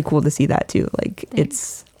just really cool to see that too. Like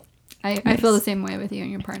Thanks. I feel the same way with you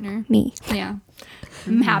and your partner. me. Yeah.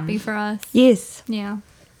 I'm happy for us. Yes. Yeah.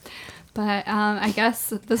 But I guess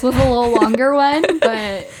this was a little longer one,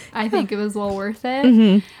 but I think it was well worth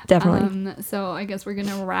it. Definitely. So I guess we're going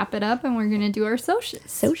to wrap it up and we're going to do our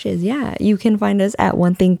socials. Socials, yeah. You can find us at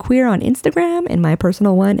One Thing Queer on Instagram, and my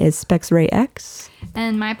personal one is SpexRayX.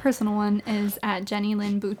 And my personal one is at Jenny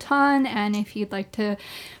Lynn Bouton. And if you'd like to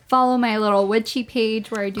follow my little witchy page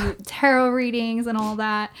where I do tarot readings and all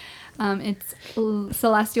that, it's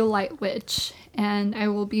Celestial Light Witch. And I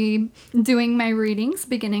will be doing my readings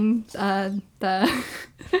beginning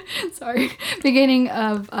beginning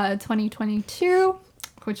of 2022,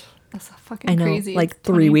 which that's fucking crazy. Like It's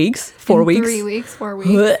 3 weeks, 4 weeks. 3 weeks, 4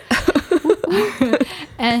 weeks.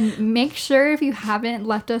 And make sure if you haven't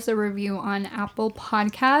left us a review on Apple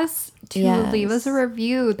Podcasts to leave us a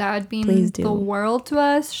review. That would mean the world to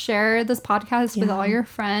us. Share this podcast with all your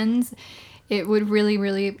friends. It would really,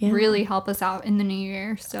 really, really help us out in the new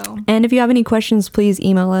year. So, and if you have any questions, please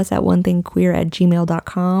email us at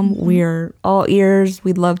onethingqueer@gmail.com. We're all ears.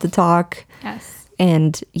 We'd love to talk. yes.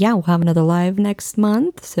 And yeah, we'll have another live next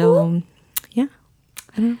month. So yeah.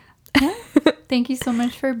 Yeah. Thank you so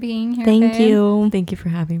much for being here. Thank babe. you. Thank you for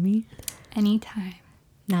having me. Anytime.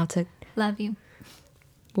 Now to Love you.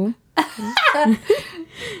 Love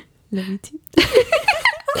you too.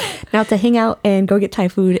 now to hang out and go get Thai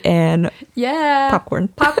food and Yeah. popcorn.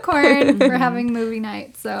 Popcorn. We're having movie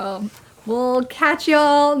night. So we'll catch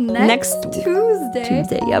y'all next Tuesday.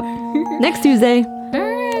 Tuesday, yep. Next Tuesday. All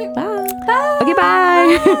right. Bye. Okay,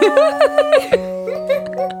 bye.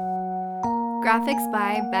 Graphics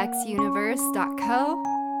by BexUniverse.co.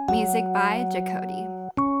 Music by Jacody.